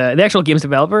one of the actual game's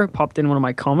developer popped in one of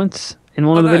my comments in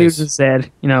one Oh, of the nice. videos and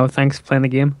said, thanks for playing the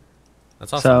game.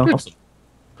 That's awesome. So- Awesome.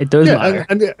 It does Yeah, matter.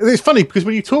 and it's funny because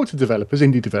when you talk to developers,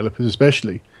 indie developers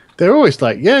especially, they're always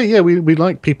like, we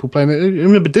like people playing it. I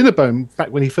remember Dinnerbone, back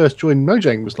when he first joined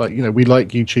Mojang, was like, we like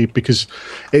YouTube because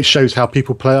it shows how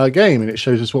people play our game and it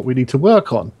shows us what we need to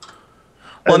work on.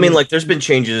 Well, I mean, like, there's been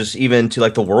changes even to,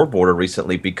 like, the world border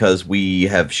recently because we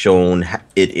have shown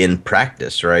it in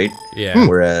practice, right? Yeah.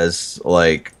 Whereas,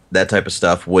 like, that type of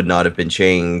stuff would not have been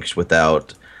changed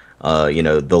without,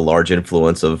 the large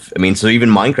influence of... I mean, so even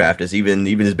Minecraft is, even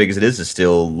as big as it is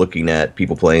still looking at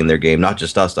people playing their game, not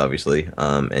just us, obviously,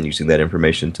 and using that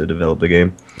information to develop the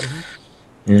game.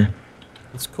 Mm-hmm. Yeah.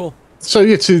 That's cool. So,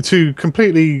 yeah, to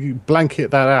completely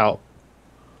blanket that out,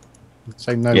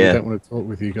 say no, we don't want to talk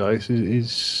with you guys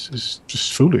is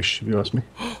just foolish, if you ask me.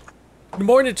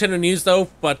 More Nintendo news, though,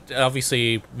 but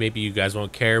obviously maybe you guys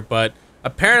won't care, but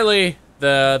apparently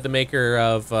the maker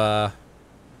of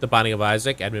The Binding of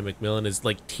Isaac, Edmund McMillan, is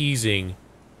like teasing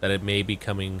that it may be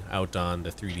coming out on the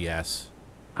 3DS.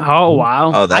 Oh,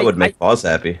 wow. Oh, that would make Boz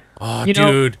happy. Oh, You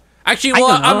know, dude. Actually, I well,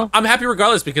 don't know. I'm happy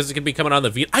regardless because it could be coming on the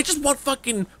Vita. I just want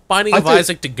fucking Binding of think-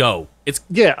 Isaac to go. It's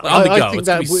Yeah, on the go. I think It's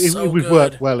that gonna be so it would good.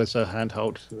 work well as a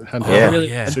handheld. Yeah. really?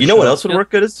 Yeah. You know what else would work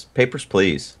good is Papers,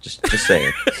 Please. Just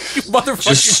saying. You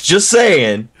motherfucker, just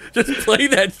saying. just play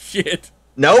that shit.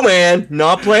 No, man,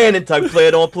 not playing it. Type play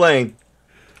it on playing.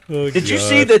 Oh, Did you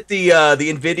see that the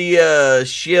Nvidia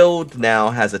Shield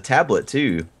now has a tablet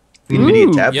too? The Nvidia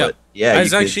Ooh. tablet. Yep. Yeah, I you was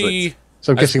could- actually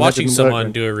So I'm I was guessing that watching didn't work someone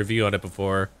then. do a review on it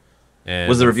before. And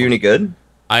Was the review any good?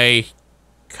 I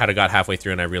kind of got halfway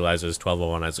through and I realized it was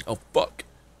 1201. I was like, oh fuck.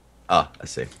 Oh, I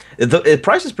see. The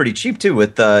price is pretty cheap too.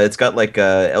 With it's got like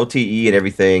LTE and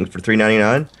everything for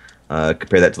 $399.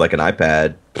 Compare that to like an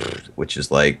iPad, which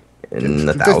is like in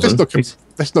the Let's not, thousands.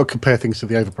 let's not compare things to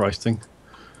the overpriced thing.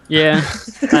 Yeah.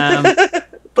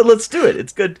 But let's do it.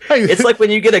 It's good. Hey. It's like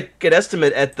when you get an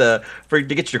estimate to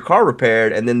get your car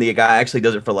repaired, and then the guy actually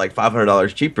does it for like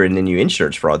 $500 cheaper, and then you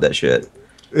insurance fraud that shit.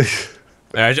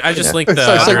 I just linked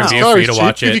the So review this for car you is to cheap.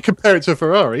 watch If you it. compare it to a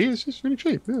Ferrari, it's just really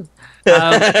cheap.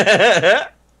 Yeah.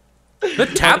 The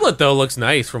tablet though looks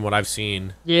nice from what I've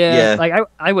seen. Yeah. Yeah. Like,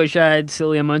 I wish I had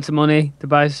silly amounts of money to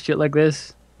buy shit like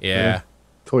this. Yeah.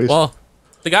 Toys. Well,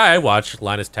 the guy I watch,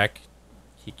 Linus Tech,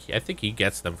 I think he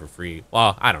gets them for free.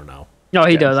 Well, I don't know. No,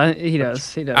 he does. He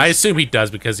does. He does. I assume he does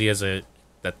because he has a.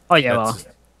 That, Oh, yeah, that's-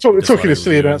 Talking what of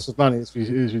silly I reviewed. amounts of money as we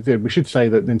did, we should say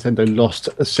that Nintendo lost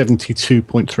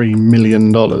 $72.3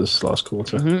 million last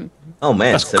quarter. Oh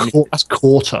man, That's, 70, that's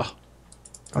quarter.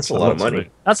 that's a lot of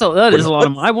money. that is a lot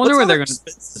of money. I wonder where they're going to...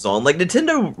 expenses on. Like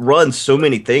Nintendo runs so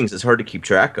many things; it's hard to keep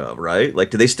track of, right?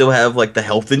 Like, do they still have like the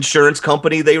health insurance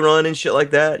company they run and shit like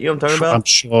that? You know what I'm talking I'm about?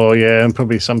 sure, yeah, and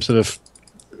probably some sort of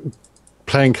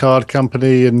playing card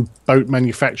company and boat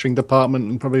manufacturing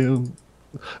department, and probably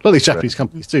a lot of these Japanese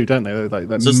companies do, don't they? They're like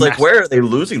So it's like, massive- where are they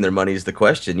losing their money? Is the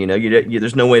question. You know,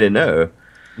 there's no way to know.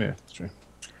 Yeah, that's true.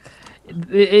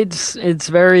 It's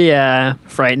very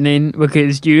frightening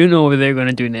because you don't know what they're going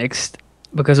to do next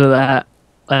because of that.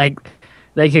 Like,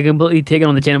 they could completely take it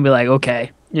on the chin and be like,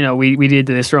 okay, we did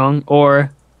this wrong.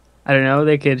 Or, I don't know,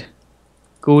 they could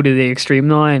go to the extreme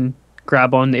now and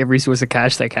grab on every source of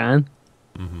cash they can.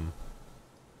 You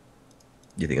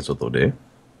think that's what they'll do?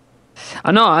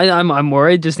 I know, I'm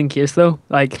worried just in case, though.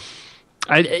 Like,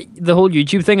 the whole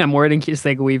YouTube thing, I'm worried in case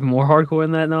they go even more hardcore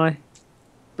in that now.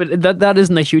 But that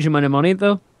isn't a huge amount of money,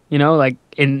 though. Like,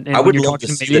 in I when would you're love to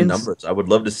talking see the millions. numbers. I would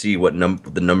love to see what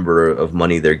the number of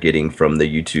money they're getting from the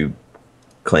YouTube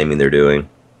claiming they're doing.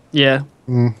 Yeah.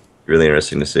 Really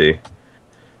interesting to see.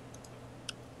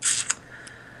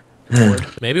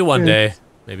 Maybe one day.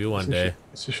 Maybe one day.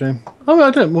 It's a shame. Oh,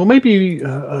 I don't. Well, maybe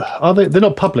are they? They're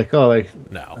not public, are they?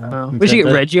 No. We should get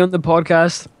Nintendo. Reggie on the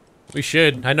podcast. We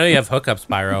should. I know you have hookups,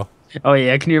 Pyro. Oh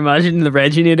yeah, can you imagine the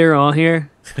Reginator on here?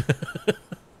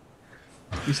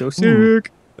 He's so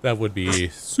sick. That would be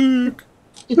sick.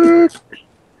 All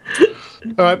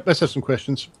right, let's have some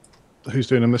questions. Who's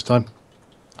doing them this time?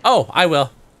 Oh, I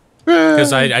will.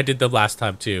 Because I did them last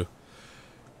time too.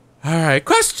 All right,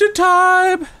 question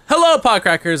time. Hello,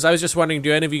 Podcrackers. I was just wondering,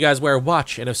 do any of you guys wear a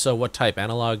watch? And if so, what type?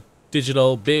 Analog,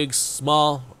 digital, big,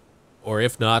 small? Or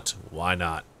if not, why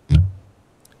not?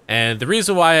 And the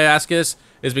reason why I ask this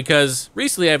is because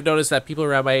recently I've noticed that people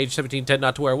around my age 17 tend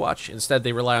not to wear a watch. Instead,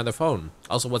 they rely on their phone.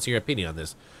 Also, what's your opinion on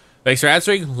this? Thanks for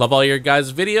answering. Love all your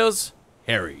guys' videos.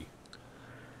 Harry.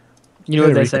 You know what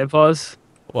they Harry. say, Pause?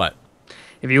 What?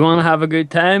 If you want to have a good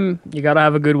time, you gotta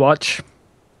have a good watch.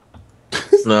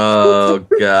 Oh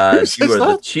gosh, you says are the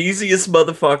that? cheesiest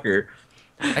motherfucker.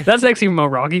 That's actually from a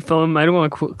Rocky film. I don't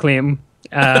want to claim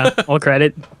all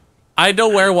credit. I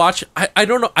don't wear a watch. I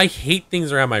don't know. I hate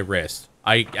things around my wrist.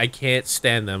 I can't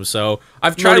stand them. So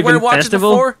I've Not tried even wearing watches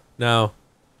festival? before. No,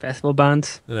 Festival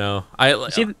bands. no.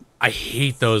 See, I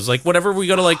hate those. Like whenever we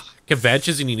go to like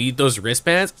conventions and you need those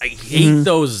wristbands, I hate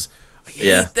those. I hate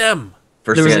Yeah. them.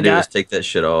 First There thing was I a do guy- is take that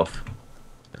shit off.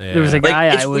 Yeah. There was a Like, guy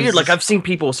it's I was weird. Like, I've seen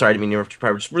people, sorry, I didn't mean to interrupt you,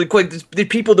 Piper, just really quick. The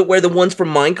people that wear the ones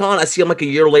from Minecon, I see them like a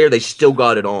year later, they still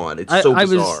got it on. It's so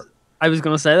bizarre. I was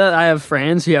gonna say that I have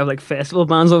friends who have like festival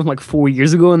bands of them like 4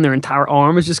 years ago, and their entire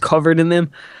arm is just covered in them.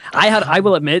 I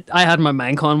will admit, I had my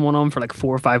Minecon one on for like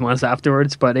 4 or 5 months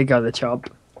afterwards, but it got the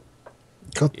chop.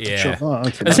 God, Yeah. sure. Oh,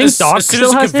 okay. I think Doc as soon still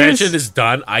as the has convention his. is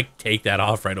done, I take that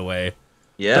off right away.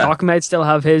 Yeah. Doc might still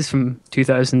have his from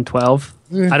 2012.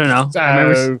 I don't know. I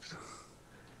remember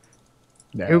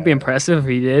No. it would be impressive if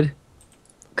he did,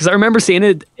 because I remember seeing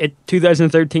it at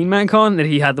 2013 Minecon that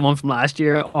he had the one from last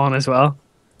year on as well.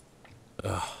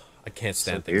 I can't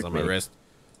stand So things weird, on my man. wrist.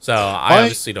 So I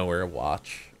obviously don't wear a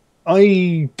watch.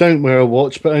 I don't wear a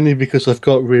watch, but only because I've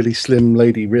got really slim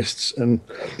lady wrists, and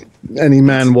any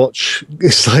man watch,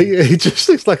 it's like it just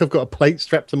looks like I've got a plate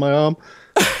strapped to my arm.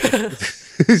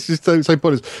 It's just so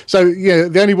pointless. So yeah,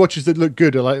 the only watches that look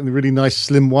good are like the really nice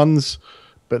slim ones,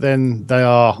 but then they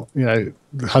are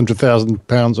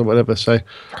 £100,000 or whatever. So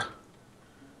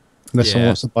unless someone Yeah.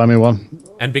 wants to buy me one,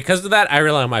 And because of that, I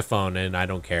rely on my phone, and I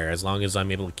don't care. As long as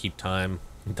I'm able to keep time,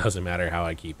 it doesn't matter how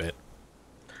I keep it.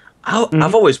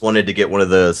 I've always wanted to get one of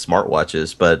the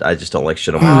smartwatches, but I just don't like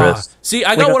shit on my wrist. See,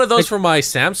 I got one of those for my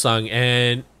Samsung,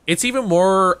 and it's even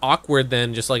more awkward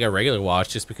than just like a regular watch,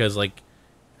 just because like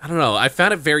I don't know, I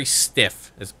found it very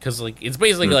stiff, because like it's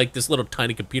basically like this little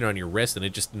tiny computer on your wrist, and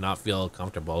it just did not feel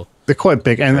comfortable. they're quite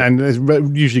big, and it's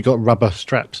usually got rubber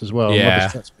straps as well. Yeah. Rubber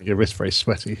straps make your wrist very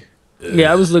sweaty.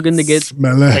 Yeah, I was looking to get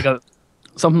Smelly. like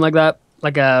something like that,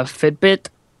 like a Fitbit,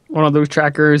 one of those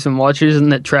trackers and watches,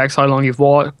 and that tracks how long you've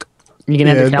walked. You can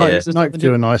enter calories. and Nike stuff do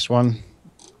a into it. nice one.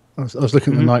 I was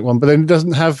looking at the Nike one, but then it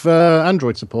doesn't have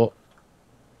Android support.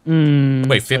 Wait,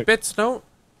 Fitbits don't?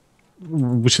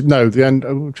 Which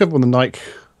whichever one the Nike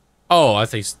Oh, I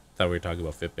thought we were talking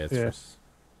about Fitbits. Yeah.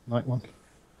 Nike one,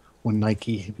 or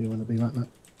Nike if you want to be like that.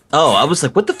 Oh, I was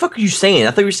like, what the fuck are you saying?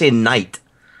 I thought you were saying night.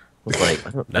 I was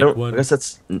like, I guess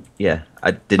that's, yeah.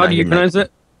 I did How not do you hear pronounce Nike.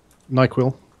 it? Nike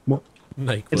will. What?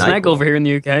 Like, It's Nike. Nike over here in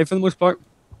the UK for the most part.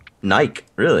 Nike,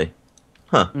 really?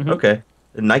 Huh, okay.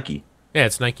 Nike. yeah,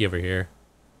 it's Nike over here.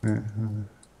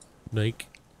 Nike.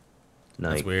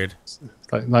 That's Nike. weird.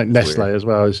 Like Nestle weird. as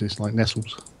well. It's like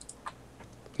Nestles.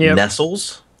 Yeah.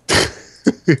 Nestles?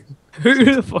 Who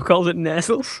the fuck calls it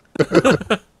Nestles?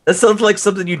 That sounds like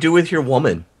something you do with your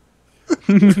woman.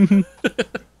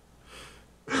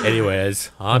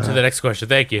 Anyways, on to the next question.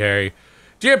 Thank you, Harry.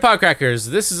 Dear Podcrackers,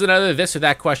 this is another this or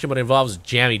that question, but involves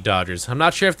Jammy Dodgers. I'm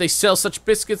not sure if they sell such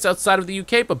biscuits outside of the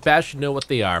UK, but Bash should know what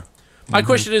they are. My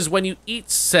question is, when you eat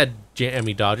said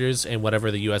Jammy Dodgers and whatever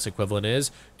the US equivalent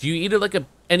is, do you eat it like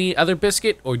any other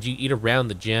biscuit, or do you eat around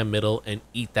the jam middle and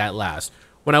eat that last?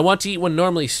 When I want to eat one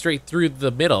normally straight through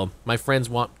the middle, my friends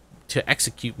want to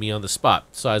execute me on the spot.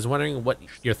 So I was wondering what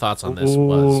your thoughts on this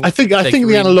was. I think Thank the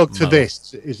you, analog to Mo.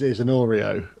 this is an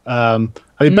Oreo. I mean,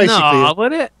 basically, No,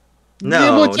 would it?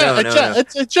 No,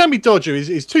 a jammy Dodger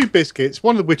is two biscuits,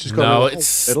 one of which has got No, a hole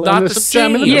it's in the middle, not and the there's some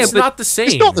jam in same. the Yeah, It's middle. not the same.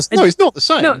 It's not the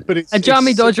same. No, but it's a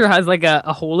Jammy it's- Dodger has like a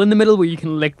hole in the middle where you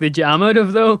can lick the jam out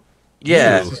of, though.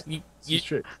 Yeah. It's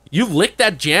true. You lick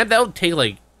that jam, that would take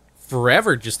like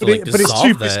forever just to But, like but it's dissolve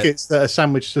two that. biscuits that are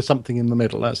sandwiched to something in the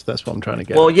middle. That's what I'm trying to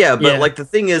get. Well, at. yeah, but Yeah. like the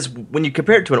thing is, when you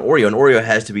compare it to an Oreo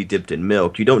has to be dipped in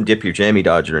milk. You don't dip your Jammy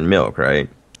Dodger in milk, right?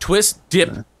 Twist, dip,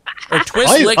 or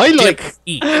twist, I lick, like- dip,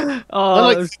 eat. I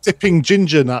Oh, like dipping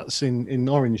ginger nuts in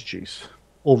orange juice.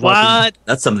 Or Ribena. what?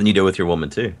 That's something you do with your woman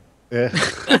too. Yeah.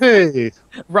 Hey.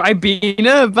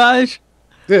 Ribena, Bash?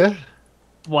 Yeah.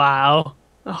 Wow.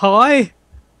 Hi.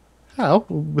 How?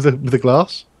 With a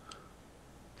glass.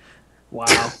 Wow.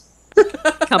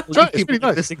 Can't believe It's people pretty like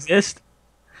nice. this exist.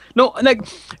 No, like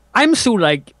I'm so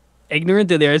like ignorant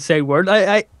to the outside world.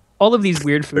 I all of these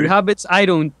weird food habits. I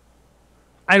don't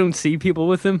see people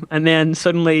with them, and then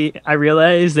suddenly I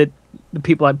realize that the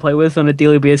people I play with on a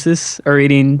daily basis are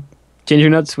eating ginger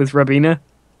nuts with Ribena.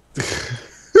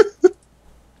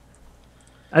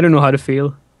 I don't know how to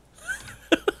feel.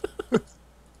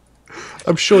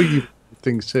 I'm sure you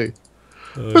things too.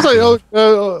 It was like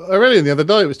Aurelian the other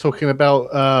day was talking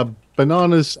about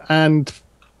bananas and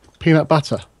peanut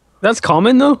butter. That's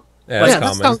common though. Yeah,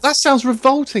 that's that common. sounds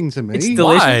revolting to me. It's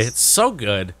delicious. Why? It's so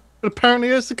good. But apparently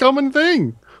it's a common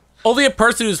thing. Only a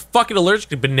person who's fucking allergic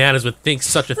to bananas would think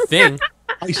such a thing.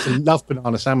 I used to love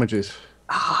banana sandwiches.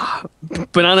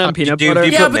 Banana and peanut do- butter. do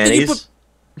you Yeah, put but then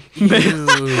you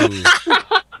mayonnaise? Ew.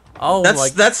 Oh my!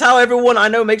 That's how everyone I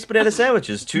know makes banana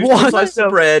sandwiches. Two What? slices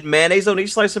of bread, mayonnaise on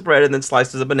each slice of bread, and then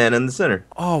slices of banana in the center.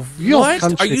 Oh, Your what?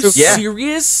 country Are you took- Yeah.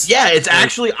 serious? Yeah, it's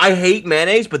actually I hate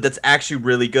mayonnaise, but that's actually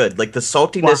really good. Like the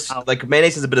saltiness, Wow. like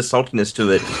mayonnaise has a bit of saltiness to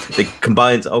it that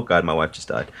combines. Oh God, my wife just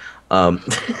died.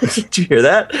 Did you hear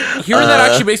that? Hearing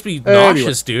that actually makes me anyway.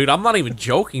 nauseous, dude. I'm not even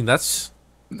joking. That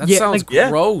Yeah, sounds like- Yeah.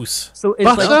 gross. So it's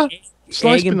Butter, like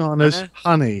sliced egg and bananas, banana.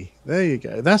 honey. There you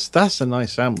go. That's a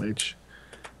nice sandwich.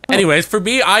 Anyways, for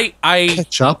me, I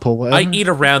Ketchup or whatever. eat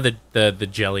around the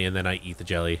jelly and then I eat the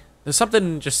jelly. There's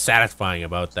something just satisfying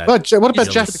about that. But what about Jelly.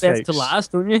 Jaffa Best cakes? to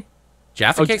last, don't you?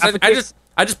 Jaffa Oh, cakes. Jaffa I cakes?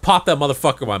 just pop that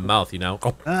motherfucker in my mouth. You know.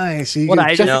 Oh, Nice. You What get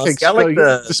I- Jaffa No, cakes. see, I like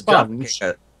the the sponge.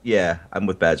 Jaffa cake. Yeah, I'm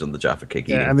with Badge on the Jaffa cake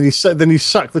eating. Yeah, and then you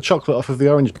suck the chocolate off of the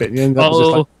orange bit. And you end up just Oh,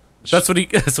 like, that's what he.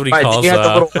 That's what he Right, calls. you have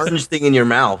the little orange thing in your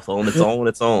mouth on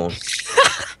its own.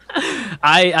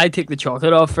 I take the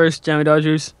chocolate off first, Jammy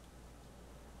Dodgers.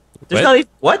 There's What? not even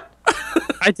what?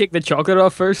 I take the chocolate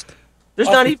off first. There's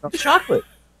not even chocolate.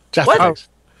 Jaffa What? cakes.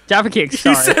 Jaffa cakes.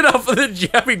 He Sorry. set off the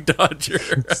Jammy Dodger.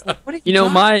 What are You know,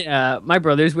 talking- my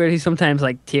brother's weird. He sometimes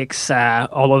like takes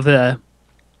all of the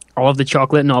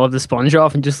chocolate and all of the sponge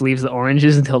off and just leaves the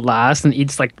oranges until last and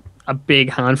eats like a big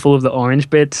handful of the orange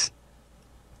bits.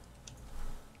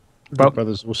 My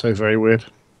brother's also very weird.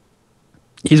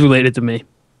 He's related to me,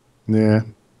 Yeah.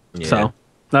 Yeah. so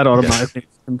that automatically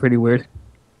makes him pretty weird.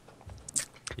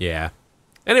 Yeah.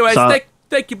 Anyways, So-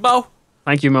 thank you, Bo,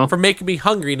 Thank you, Mo. for making me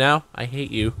hungry now. I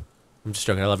hate you. I'm just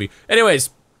joking. I love you. Anyways,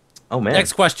 Oh man.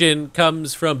 next question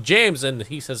comes from James, and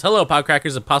he says, "Hello,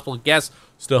 Podcrackers and possible guests.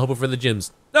 Still hoping for the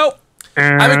gyms. Nope. I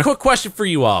have a quick question for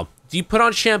you all. Do you put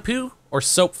on shampoo or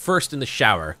soap first in the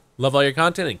shower? Love all your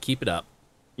content and keep it up."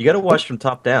 You got to wash from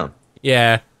top down.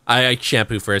 Yeah, I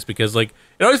shampoo first because like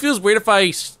it always feels weird if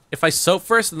I soap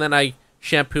first and then I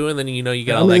shampoo and then you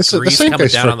get all that the grease same coming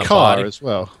goes down for on a the car body. as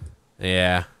well.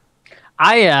 Yeah.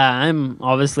 I'm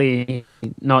obviously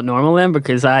not normal then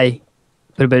because I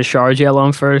put a bit of shower gel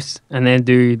on first and then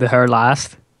do the hair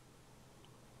last.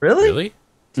 Really? Really?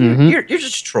 Mhm. You're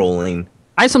just trolling.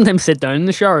 I sometimes sit down in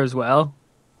the shower as well,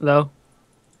 though.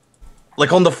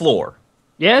 Like on the floor.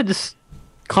 Yeah, just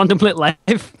contemplate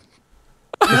life.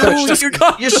 No,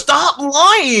 you stop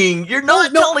lying. You're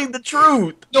not telling the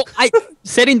truth. No,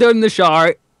 sitting down in the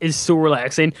shower is so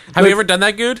relaxing. Have you ever done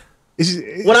that, Good?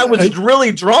 When I was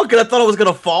really drunk and I thought I was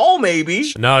gonna fall,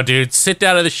 maybe. No, dude. Sit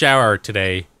down in the shower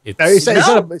today. It's Is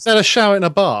No. that a shower in a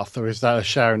bath or is that a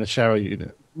shower in a shower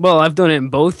unit? Well, I've done it in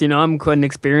both. I'm quite an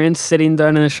experienced sitting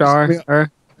down in the shower.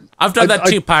 I've done that I-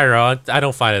 too, Pyro. I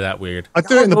don't find it that weird. I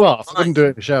do it in the No, bath. I wouldn't do it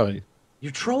in the shower.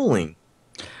 You're trolling.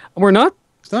 We're not.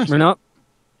 It's nice. We're not.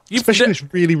 Especially when it's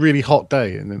really, really hot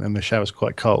day and the shower's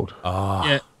quite cold. Oh.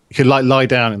 Yeah. You could lie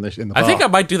down in the bath. I think I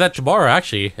might do that tomorrow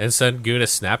actually, and send Good a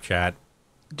Snapchat.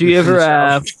 Do you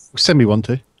ever, Send me one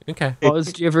too. Okay.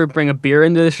 Buzz, do you ever bring a beer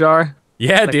into the shower?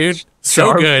 Yeah, Like, dude. So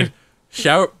shower- good.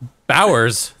 Shower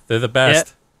Bowers. They're the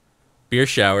best. Beer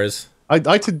showers. I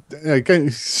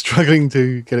struggling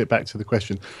to get it back to the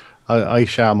question. I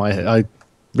shower I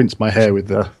rinse my hair with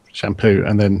the shampoo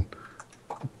and then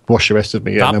wash the rest of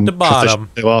me Top and to then press the bottom.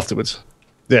 shampoo afterwards.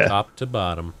 Yeah, Top to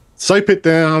bottom. soap it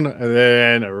down and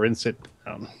then rinse it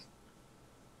down.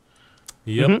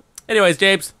 Yep. Anyways,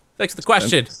 James, thanks for the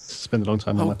question. Spend a long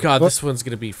time on Oh that. god, this one's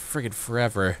gonna be friggin'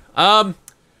 forever.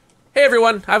 Hey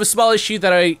everyone, I have a small issue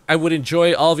that I would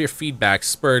enjoy all of your feedback,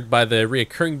 spurred by the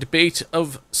reoccurring debate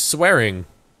of swearing.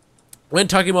 When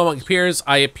talking about my peers,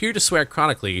 I appear to swear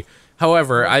chronically.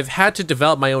 However, I've had to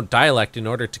develop my own dialect in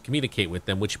order to communicate with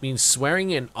them, which means swearing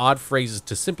in odd phrases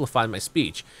to simplify my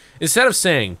speech. Instead of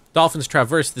saying, dolphins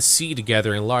traverse the sea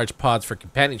together in large pods for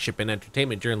companionship and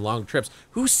entertainment during long trips.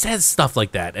 Who says stuff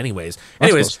like that, anyways?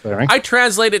 That's not swearing. I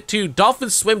translate it to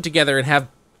dolphins swim together and have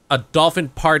a dolphin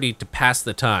party to pass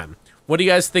the time. What do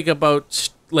you guys think about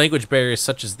language barriers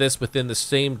such as this within the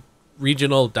same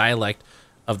regional dialect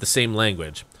of the same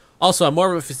language? Also, on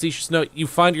more of a facetious note, you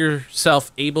find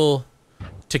yourself able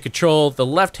to control the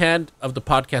left hand of the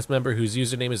podcast member whose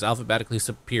username is alphabetically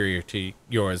superior to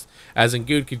yours, as in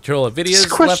good control of This videos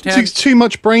left question hand. takes too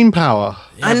much brain power.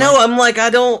 I know. I'm like, I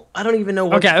don't even know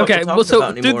what Okay, the fuck okay. we're Well, talking so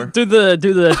about anymore.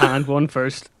 do the hand one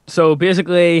first. So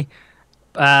basically,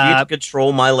 You get to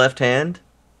control my left hand.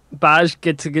 Baj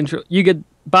gets to control.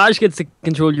 Baj gets to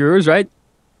control yours, right?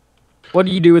 What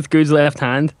do you do with Good's left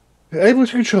hand? Able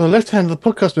to control the left hand of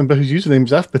the podcast member whose username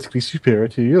is alphabetically superior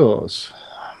to yours.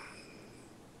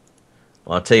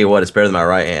 Well, I'll tell you what, it's better than my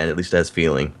right hand. At least it has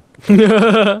feeling.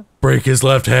 Break his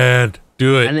left hand.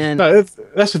 Do it. And then No,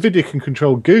 that's a video can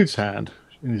control Good's hand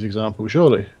in his example,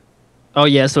 surely. Oh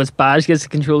yeah, so it's Badge gets to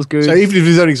controls good. So even if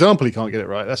his own example, he can't get it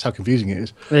right. That's how confusing it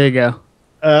is. There you go.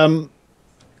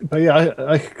 But yeah,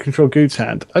 I control Good's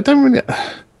hand. I don't really.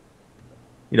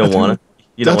 You don't want to?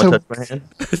 You don't want to touch my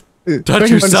hand? Touch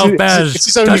yourself,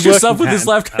 Badge. Touch yourself with his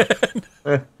left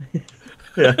hand.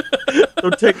 Yeah.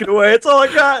 Don't take it away. It's all I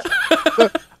got.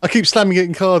 I keep slamming it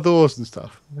in car doors and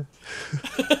stuff.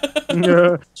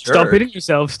 Stop hitting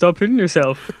yourself. Stop hitting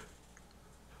yourself.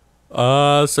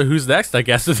 So who's next? I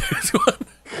guess is this one.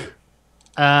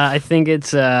 I think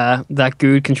it's that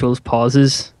Good controls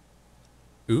pauses.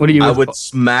 Ooh. What do you? I would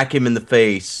smack him in the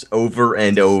face over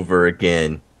and over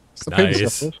again. Nice.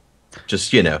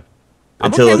 Just,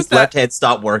 until okay with his that. left hand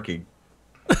stopped working.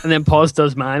 And then pause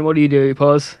does mine. What do you do?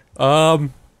 Pause.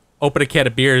 Open a can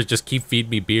of beers. Just keep feeding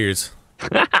me beers.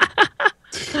 Because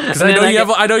And then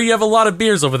I know you have a lot of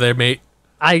beers over there, mate.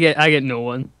 I get no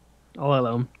one. All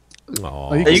alone.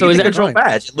 Aw. you Hey, you So can is that control right?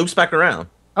 badge. It loops back around.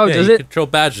 Oh, Yeah, does you it? control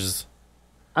badges.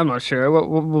 I'm not sure.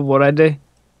 What I do?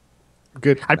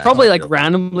 Good. I'd probably I like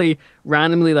don't know.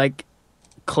 randomly like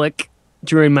click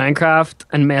during Minecraft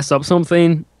and mess up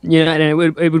something. And it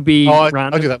would be I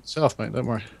random. do that myself, mate. Don't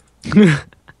worry.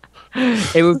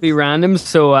 It would be random.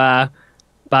 So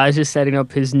Baz is setting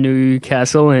up his new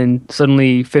castle, and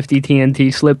suddenly 50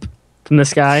 TNT slip from the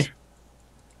sky.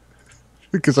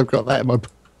 Because I've got that in my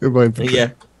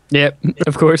Yeah. Yep,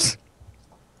 of course.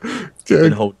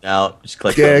 Been holding out. Just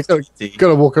click Yeah, on TNT. got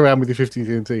to walk around with your 50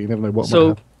 TNT. You never know what might So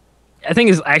happen. I think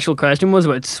his actual question was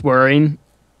about swearing,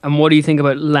 and what do you think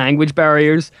about language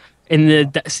barriers in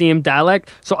the same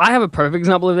dialect? So I have a perfect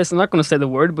example of this. I'm not going to say the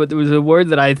word, but there was a word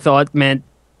that I thought meant.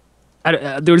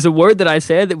 There was a word that I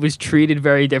said that was treated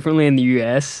very differently in the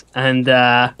US, and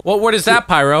What word is that,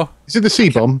 Pyro? Is it the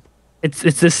C-bomb? it's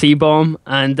the C bomb.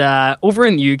 And over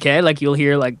in the UK, like you'll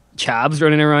hear like chavs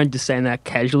running around just saying that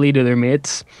casually to their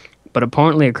mates, but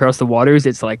apparently across the waters,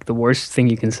 it's like the worst thing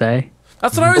you can say.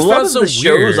 That's what I A always lot found of so the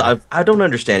shows weird. I don't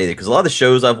understand either because a lot of the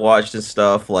shows I've watched and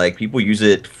stuff like people use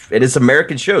it and it's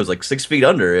American shows like 6 Feet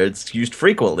Under. It's used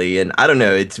frequently and I don't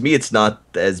know. To me, it's not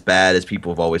as bad as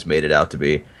people have always made it out to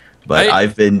be. But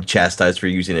I've been chastised for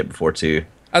using it before too.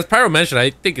 As Pyro mentioned,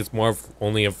 I think it's more of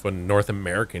only of a North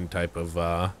American type of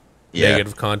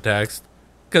negative context.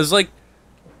 Because, like,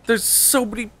 there's so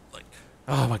many, like,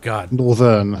 oh my god.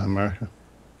 Northern America.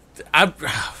 I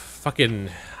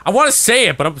want to say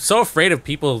it, but I'm so afraid of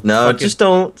people. No, fucking- just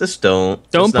don't. Don't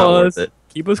It's not pause. worth it.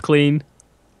 Keep us clean.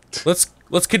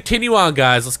 Let's continue on,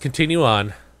 guys. Let's continue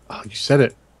on. Oh, you said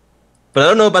it. But I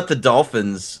don't know about the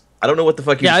Dolphins. I don't know what the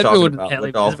fuck Yeah, he's I talking would about. tell The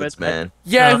you Dolphins, about that. man.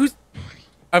 Yeah,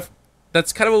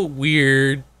 that's kind of a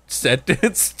weird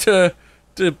sentence to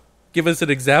give us an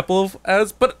example of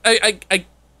as, but I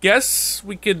guess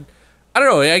we could. I don't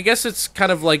know. I guess it's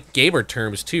kind of like gamer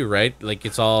terms too, right? Like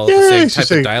it's all the Yeah, same it's type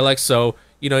just of a- dialect. So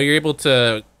you're able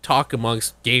to talk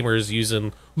amongst gamers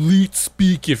using leet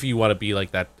speak if you want to be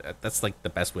like that. That's like the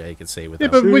best way I can say with Yeah,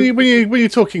 them. but when you're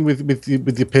talking with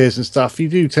your peers and stuff, you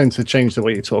do tend to change the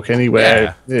way you talk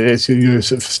anyway. It's your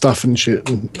sort of stuff and shit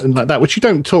and like that, which you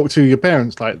don't talk to your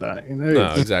parents like that.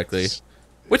 No, exactly.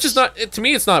 Which is not to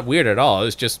me. It's not weird at all.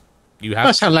 It's just you have.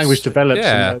 That's how language develops.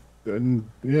 Yeah. And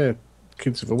yeah,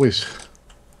 kids have always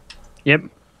Yep.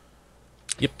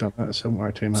 done that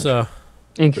somewhere too much. So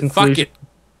In fuck conclusion,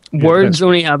 it. words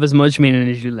only have as much meaning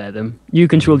as you let them. You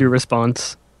control your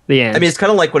response. The end. I mean, it's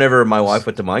kind of like whenever my wife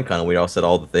went to Minecon and we all said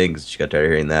all the things. She got tired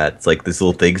of hearing that. It's like these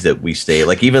little things that we say.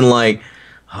 Like even like,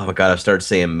 oh my god, I've started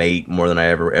saying mate more than I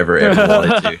ever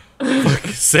wanted to.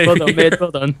 Say well done, mate.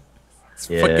 Well done.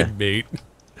 Yeah. fucking mate.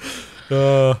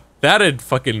 That and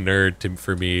fucking nerd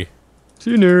for me.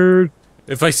 You nerd.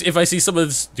 If I see someone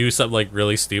do something like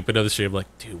really stupid on the stream, I'm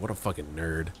like, dude, what a fucking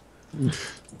nerd.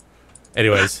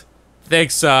 Anyways,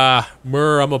 thanks,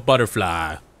 Murr. I'm a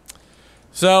butterfly.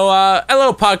 So,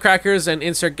 hello, podcrackers, and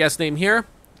insert guest name here.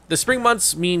 The spring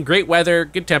months mean great weather,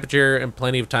 good temperature, and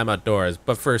plenty of time outdoors.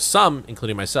 But for some,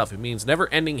 including myself, it means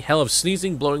never-ending hell of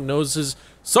sneezing, blowing noses,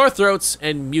 sore throats,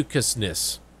 and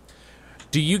mucousness.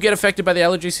 Do you get affected by the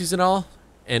allergy season at all?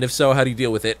 And if so, how do you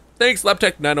deal with it? Thanks,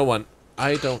 LabTech901.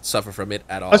 I don't suffer from it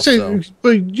at all. I say, so.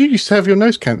 but you used to have your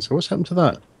nose cancer. What's happened to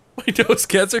that? My nose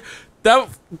cancer. That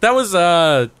was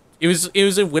it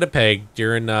was in Winnipeg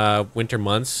during winter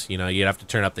months. You know, you'd have to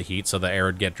turn up the heat so the air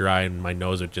would get dry and my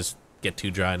nose would just get too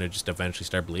dry and it'd just eventually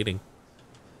start bleeding.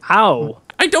 How?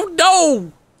 I don't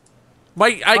know.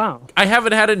 Wow. I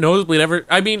haven't had a nosebleed ever.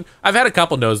 I mean, I've had a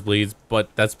couple nosebleeds, but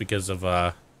that's because of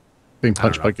Being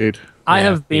punched know. by good. I Yeah,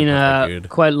 have been being good.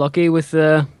 quite lucky with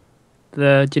the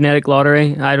genetic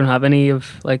lottery. I don't have any of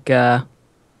like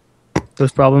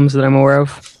those problems that I'm aware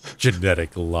of.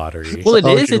 genetic lottery. Well, it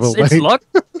is. arguable, It's mate. luck.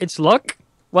 it's luck.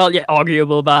 Well, yeah,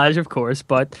 arguable badge, of course,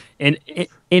 but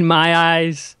in my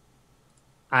eyes,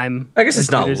 I guess as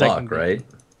it's not good as I can luck, be. right?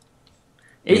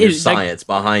 It There's is like, science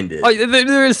behind it. oh,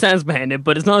 there is science behind it,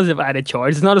 but it's not as if I had a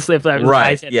choice. It's not as if I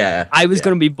Right, said, yeah, I was yeah.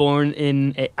 going to be born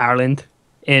in Ireland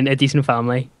in a decent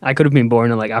family. I could have been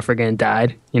born in like Africa and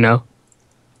died, you know.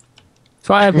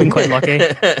 So I have been quite lucky.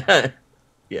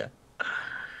 Yeah.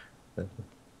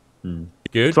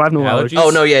 Good. So I have no allergies. Oh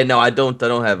no, yeah, no, I don't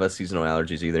have seasonal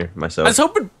allergies either myself. I was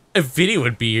hoping a video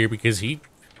would be here because he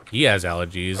has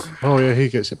allergies. Oh yeah, he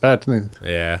gets it bad, doesn't he?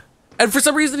 Yeah. And for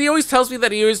some reason, he always tells me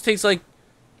that he always takes like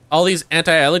all these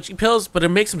anti-allergy pills, but it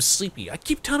makes him sleepy. I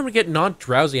keep telling him to get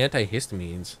non-drowsy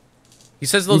antihistamines. He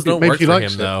says those don't Maybe work he for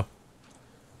likes him it. though.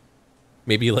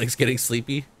 Maybe he likes getting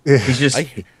sleepy. He's just I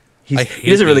he hate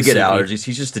doesn't really being get sleepy. allergies.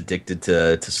 He's just addicted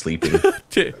to sleeping.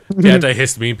 To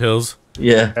antihistamine pills.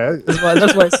 Yeah. That's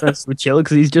why it sounds so chill,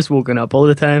 because he's just woken up all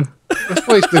the time. That's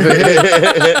why he's never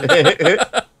here.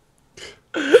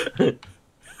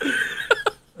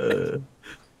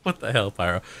 What the hell,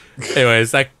 Pyro?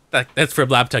 Anyways, that's from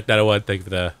LabTech 901. Thank you for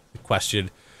the question.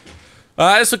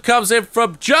 This one comes in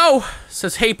from Joe.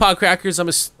 Says, "Hey, Podcrackers, I'm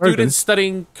a student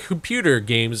studying computer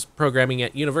games programming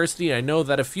at university. I know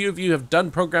that a few of you have done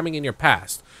programming in your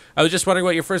past. I was just wondering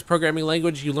what your first programming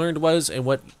language you learned was and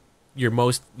what your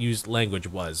most used language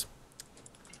was."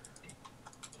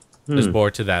 There's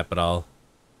more to that, but I'll...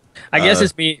 I guess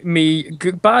it's me.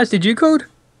 Baz, did you code?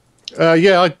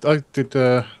 Yeah, I did.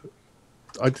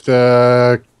 I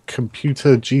did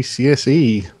computer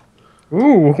GCSE.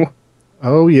 Ooh.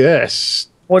 Oh yes.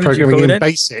 What did you Programming code in in?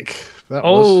 BASIC. That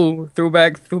was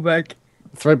Throwback. throwback.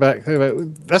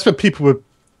 That's when people were,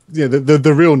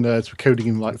 the real nerds were coding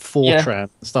in like Fortran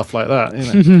and stuff like that.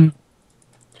 You know,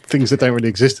 things that don't really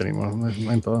exist anymore.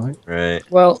 Right.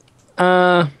 Well,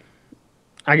 I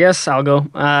guess I'll go.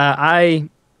 I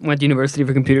went to university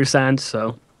for computer science,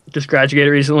 so just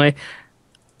graduated recently.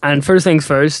 And first things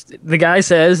first, the guy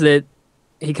says that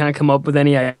he can't come up with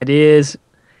any ideas.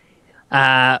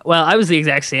 Well, I was the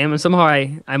exact same, and somehow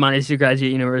I managed to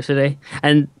graduate university.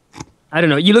 And I don't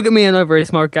know, you look at me, I'm not a very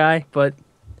smart guy, but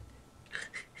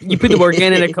you put the work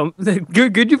in and it comes.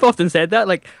 Good, you've often said that.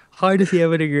 Like, how does he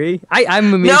have a degree?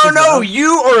 I'm amazed. No, you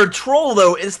are a troll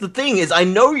though. It's the thing is, I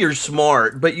know you're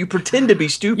smart, but you pretend to be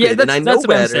stupid, Yeah, and I know that's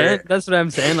what I'm better. saying. That's what I'm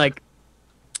saying. Like,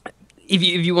 if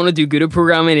you want to do good at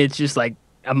programming, it's just like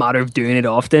a matter of doing it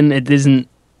often. It isn't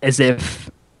as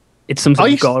if it's some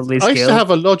sort of godly skill. I used to have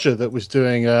a lodger that was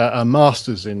doing a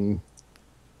master's in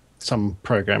some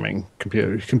programming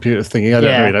computer thingy. I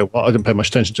don't really know what. I didn't pay much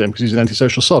attention to him because he's an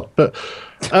antisocial sod. But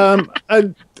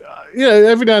and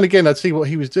every now and again I'd see what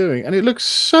he was doing, and it looked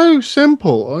so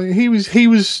simple. I mean, he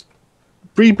was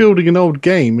rebuilding an old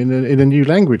game in a new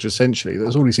language essentially.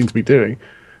 That's all he seemed to be doing.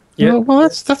 Yeah. Well,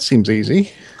 that seems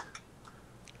easy.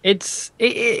 It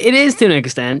is to an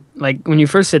extent. Like when you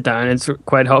first sit down, it's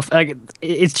quite tough. Like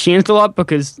it's changed a lot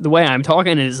because the way I'm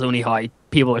talking is only how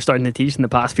people are starting to teach in the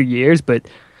past few years. But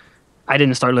I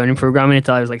didn't start learning programming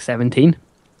until I was like 17,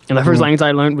 and the first language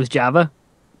I learned was Java.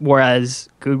 Whereas,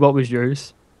 what was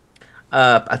yours?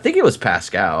 I think it was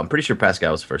Pascal. I'm pretty sure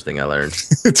Pascal was the first thing I learned.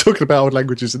 Talking about old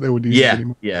languages that no one uses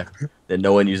anymore. Yeah. That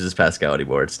no one uses Pascal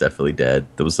anymore. It's definitely dead.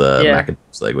 That was a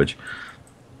Macintosh language.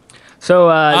 So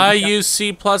I use C++.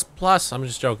 I'm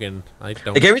just joking. I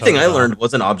don't. Like everything code I at all. learned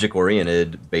wasn't object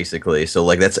oriented, basically. So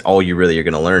like that's all you really are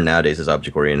going to learn nowadays is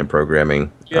object oriented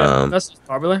programming. that's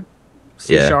popular.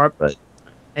 C yeah, Sharp, but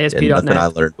ASP.NET. nothing I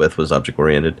learned was object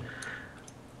oriented.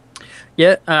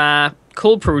 Yeah,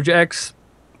 cool projects.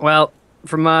 Well,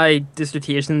 for my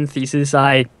dissertation thesis,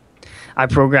 I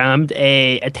programmed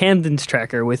a attendance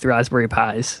tracker with Raspberry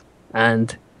Pis,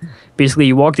 and basically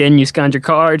you walked in, you scanned your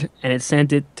card, and it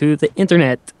sent it to the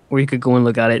internet where you could go and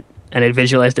look at it, and it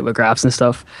visualized it with graphs and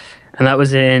stuff. And that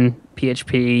was in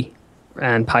PHP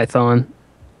and Python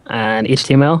and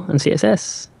HTML and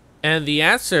CSS. And the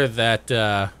answer that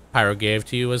Pyro gave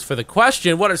to you was for the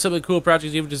question, what are some of the cool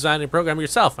projects you've designed and programmed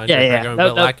yourself? I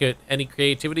lack any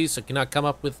creativity, so cannot come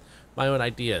up with my own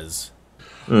ideas.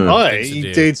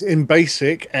 I did in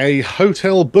BASIC a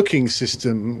hotel booking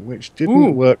system which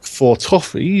didn't work for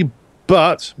Toffee,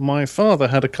 but my father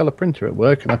had a color printer at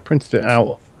work and I printed it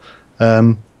out.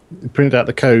 Printed out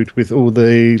the code with all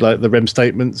the the REM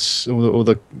statements, all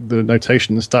the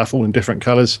notation and stuff, all in different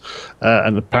colors.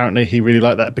 And apparently he really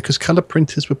liked that because color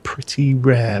printers were pretty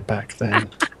rare back then.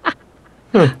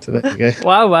 So there you go.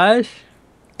 Wow, Wash.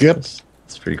 Yep.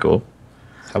 It's pretty cool.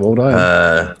 how old I am.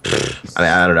 I mean,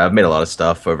 I don't know. I've made a lot of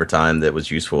stuff over time that was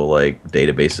useful, like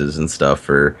databases and stuff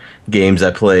for games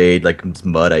I played, like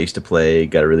Mud I used to play.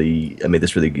 I made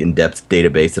this really in-depth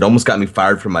database that almost got me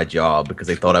fired from my job because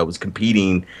they thought I was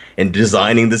competing and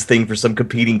designing this thing for some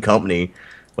competing company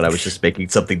when I was just making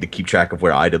something to keep track of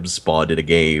where items spawned in a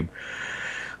game.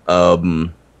 I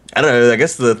don't know. I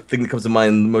guess the thing that comes to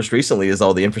mind most recently is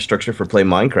all the infrastructure for playing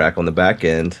Minecraft on the back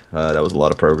end. That was a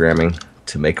lot of programming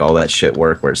to make all that shit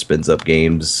work, where it spins up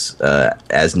games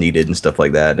as needed and stuff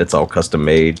like that. It's all custom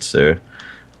made, so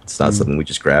it's not something we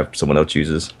just grab someone else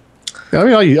uses. Yeah, I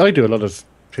mean, I do a lot of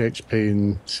PHP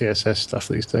and CSS stuff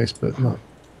these days, but not.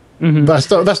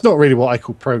 That's not really what I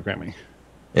call programming.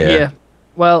 Yeah.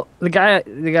 Well, the guy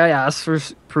asks for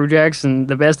projects, and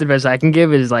the best advice I can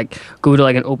give is like go to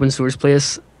like an open source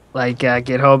place like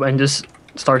GitHub and just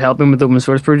start helping with open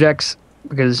source projects,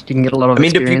 because you can get a lot of. I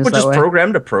mean, do experience people just that way.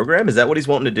 program to program? Is that what he's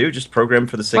wanting to do? Just program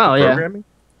for the sake of programming?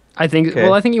 I think. Okay.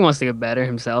 Well, I think he wants to get better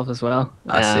himself as well.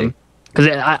 I see. Because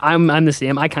I'm the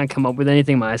same. I can't come up with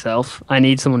anything myself. I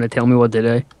need someone to tell me what to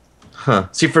do. Huh.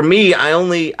 See, for me, I'm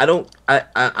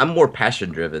more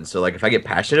passion driven. So like, if I get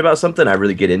passionate about something, I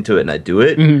really get into it and I do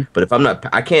it. But if I'm not,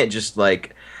 I can't just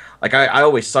like I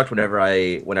always sucked whenever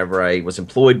I was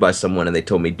employed by someone and they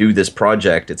told me do this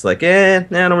project. It's like, I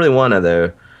don't really want to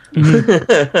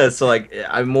though. So like,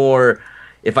 I'm more,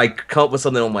 if I come up with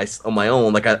something on my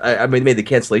own, like I made the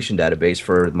cancellation database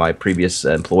for my previous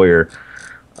employer.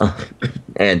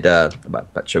 And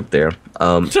about choked there.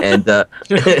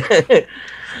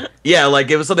 Yeah,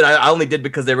 like it was something I only did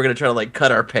because they were going to try to like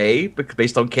cut our pay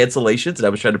based on cancellations, and I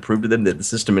was trying to prove to them that the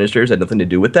system administrators had nothing to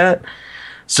do with that.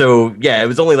 So yeah, it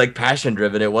was only like passion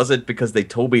driven. It wasn't because they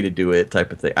told me to do it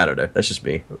type of thing. I don't know. That's just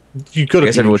me. You've got to be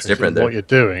everyone's interested different in there. what you're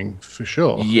doing for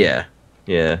sure. Yeah.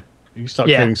 You start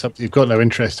doing something you've got no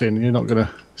interest in, you're not going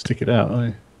to stick it out, are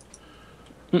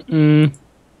you?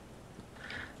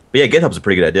 But yeah, GitHub's a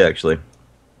pretty good idea actually.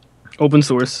 Open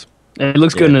source. It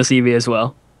looks good in a CV as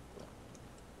well.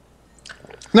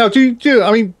 Now, do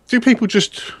people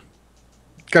just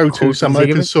go to some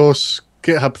open source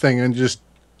GitHub thing and just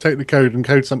take the code and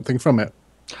code something from it?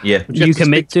 Yeah, You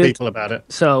commit to people about it.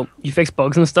 So you fix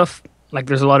bugs and stuff. Like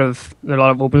there's a lot of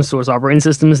open source operating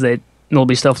systems that there'll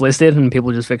be stuff listed and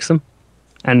people just fix them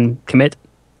and commit.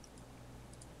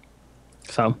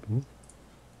 So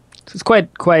it's quite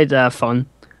fun.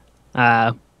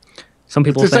 Some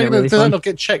people Does find it really that fun. not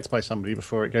get checked by somebody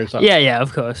before it goes up? Yeah,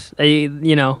 of course.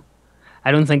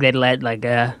 I don't think they'd let like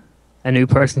a new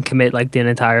person commit like the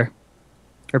entire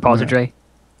repository.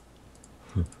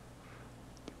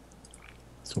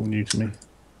 It's all new to me.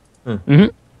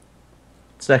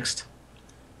 What's next?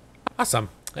 Awesome.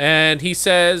 And he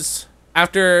says,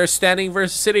 after standing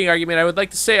versus sitting argument, I would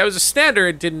like to say I was a stander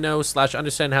and didn't know /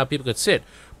 understand how people could sit.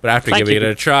 But after Thank giving you.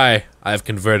 it a try, I've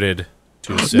converted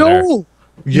to a sitter. No!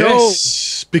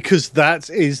 Yes, because that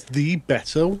is the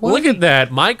better way. Look at that.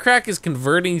 Minecraft is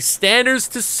converting standers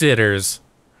to sitters.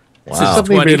 Wow. Since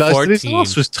Suddenly realised that his 2014.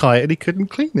 ass was tight and he couldn't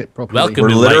clean it properly. Welcome We're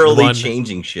to Light literally One.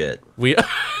 changing shit. We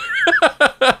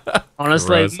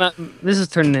Honestly, Gross. this is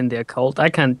turning into a cult. I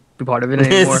can't be part of it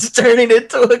anymore. It's turning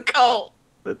into a cult.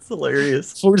 That's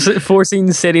hilarious.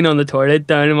 Forcing sitting on the toilet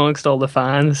down amongst all the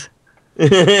fans. so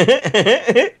Next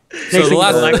the thing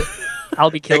last. you know, I'll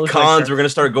be At killed. cons, we're gonna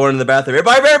start going in the bathroom.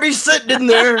 Everybody better be sitting in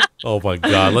there. Oh my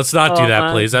god, let's not do Oh, that,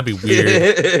 man. please. That'd be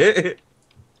weird.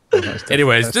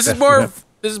 Anyways, this is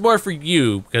more for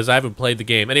you because I haven't played the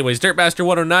game. Anyways,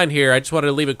 Dirtmaster109 here. I just wanted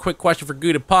to leave a quick question for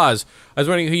Goo to pause. I was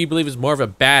wondering who you believe is more of a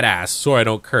badass. Sorry, I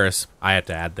don't curse. I had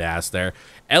to add the ass there.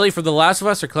 Ellie from The Last of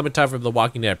Us or Clementine from The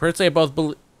Walking Dead? Personally, I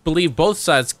both believe both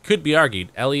sides could be argued.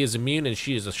 Ellie is immune and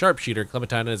she is a sharpshooter.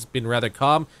 Clementine has been rather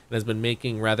calm and has been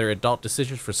making rather adult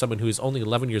decisions for someone who is only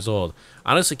 11 years old.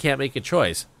 Honestly, can't make a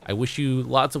choice. I wish you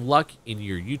lots of luck in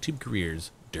your YouTube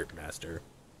careers, Dirtmaster.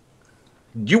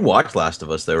 You watched Last of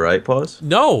Us, though, right? Pause.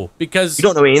 No, because You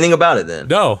don't know anything about it, then.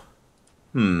 no.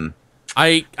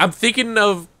 I'm thinking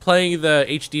of playing the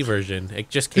HD version. It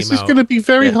just came This is out. going to be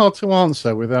very Yeah. hard to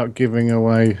answer without giving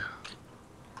away.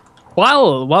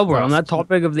 While we're on that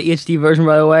topic of the HD version,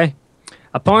 by the way,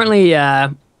 apparently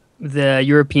the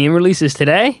European release is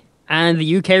today and the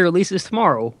UK release is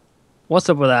tomorrow. What's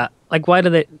up with that? Like, why do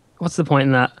they? What's the point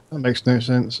in that? That makes no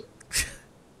sense.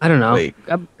 I don't know. Wait.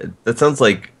 That sounds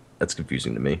like that's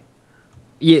confusing to me.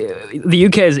 Yeah, the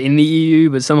UK is in the EU,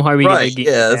 but somehow we Right? get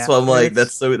Yeah, that's why I'm like,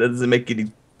 It's- that doesn't make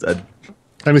any.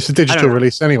 And it's a digital know.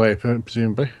 release anyway,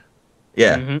 presumably.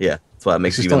 Yeah, Mhm. yeah. That's why it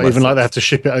makes It's it not even even less like they have to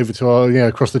ship it over to our,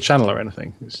 across the channel or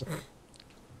anything. It's,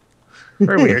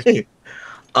 very weird.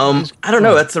 I don't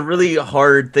know. That's a really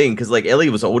hard thing because like Ellie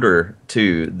was older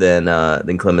too than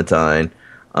Clementine.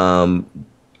 But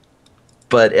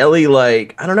Ellie,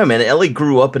 like, I don't know, man. Ellie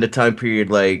grew up in a time period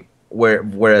like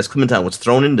whereas Clementine was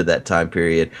thrown into that time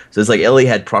period. So it's like Ellie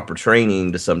had proper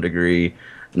training to some degree.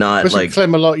 Not Wasn't like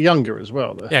Clem a lot younger as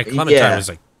well, though? Yeah, Clementine Yeah. was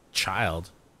like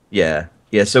child. yeah.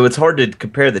 So it's hard to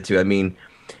compare the two. I mean,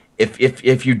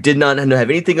 if you did not have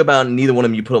anything about neither one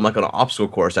of them, you put them like on an obstacle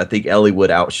course, I think Ellie would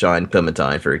outshine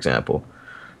Clementine, for example.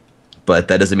 But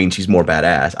that doesn't mean she's more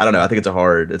badass. I don't know. I think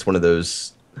it's one of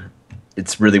those.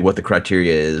 It's really what the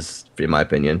criteria is, in my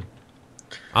opinion.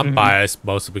 I'm biased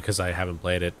mostly because I haven't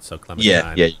played it, so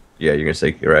Clementine. Yeah. You're gonna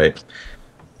say you're right.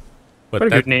 But What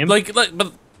a good name. But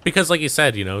because, like you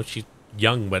said, she's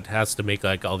young, but has to make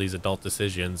like all these adult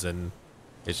decisions, and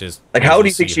it's just Like, how old do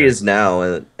you think she is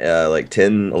now? Like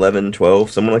 10, 11,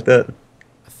 12, something like that?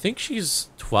 I think she's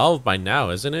 12 by now,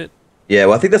 isn't it? Yeah,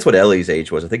 well, I think that's what Ellie's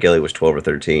age was. I think Ellie was 12 or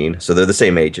 13. So they're the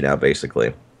same age now,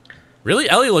 basically. Really,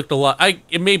 Ellie looked a lot.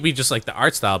 It may be just like the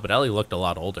art style, but Ellie looked a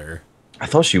lot older. I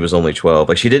thought she was only 12.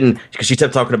 Like, she didn't, because she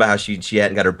kept talking about how she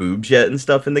hadn't got her boobs yet and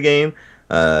stuff in the game.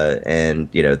 And,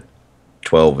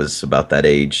 12 was about that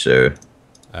age, so.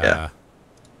 Yeah.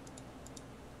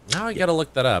 Now I gotta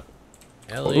look that up.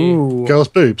 Ellie. Ooh. Girls'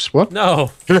 boobs. What?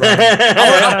 No. I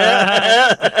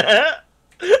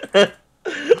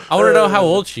want to know how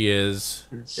old she is.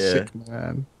 Sick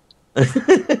man.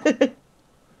 It's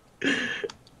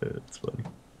funny.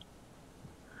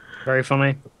 Very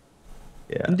funny.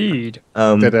 Yeah. Indeed.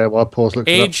 Dead air while pause looks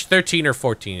it up. Age 13 or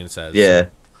 14, it says. Yeah.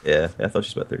 I thought she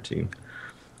was about 13.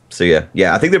 So yeah.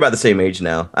 I think they're about the same age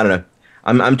now. I don't know.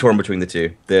 I'm torn between the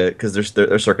two, because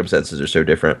their circumstances are so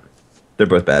different. They're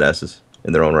both badasses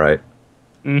in their own right.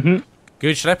 Mm-hmm.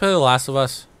 Good. Should I play The Last of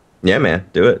Us? Yeah, man,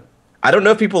 do it. I don't know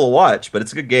if people will watch, but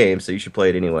it's a good game, so you should play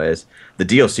it anyways. The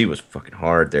DLC was fucking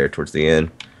hard there towards the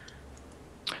end,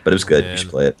 but it was good. Man. You should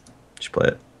play it. Just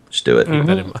do it. Keep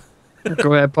that in mind.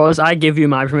 Go ahead, pause. I give you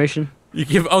my permission.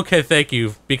 Okay, thank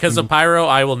you. Because of Pyro,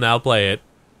 I will now play it.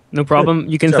 No problem.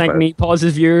 You can Sure, thank fine. me,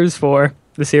 pause's viewers, for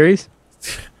the series.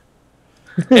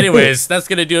 Anyways, that's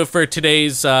going to do it for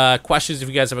today's questions. If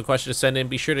you guys have a question to send in,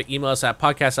 be sure to email us at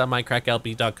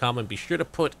podcast@minecracklb.com and be sure to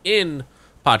put in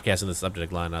podcast in the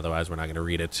subject line. Otherwise, we're not going to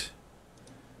read it.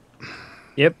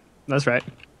 Yep, that's right.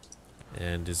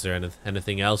 And is there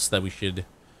anything else that we should...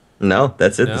 No,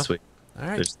 that's it No? this week. All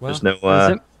right, There's well,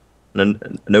 That's it.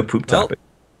 no poop Well, topic.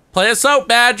 play us out,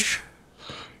 Badge!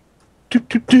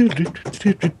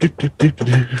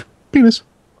 Penis.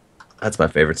 That's my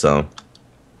favorite song.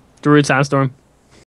 Druid Sandstorm.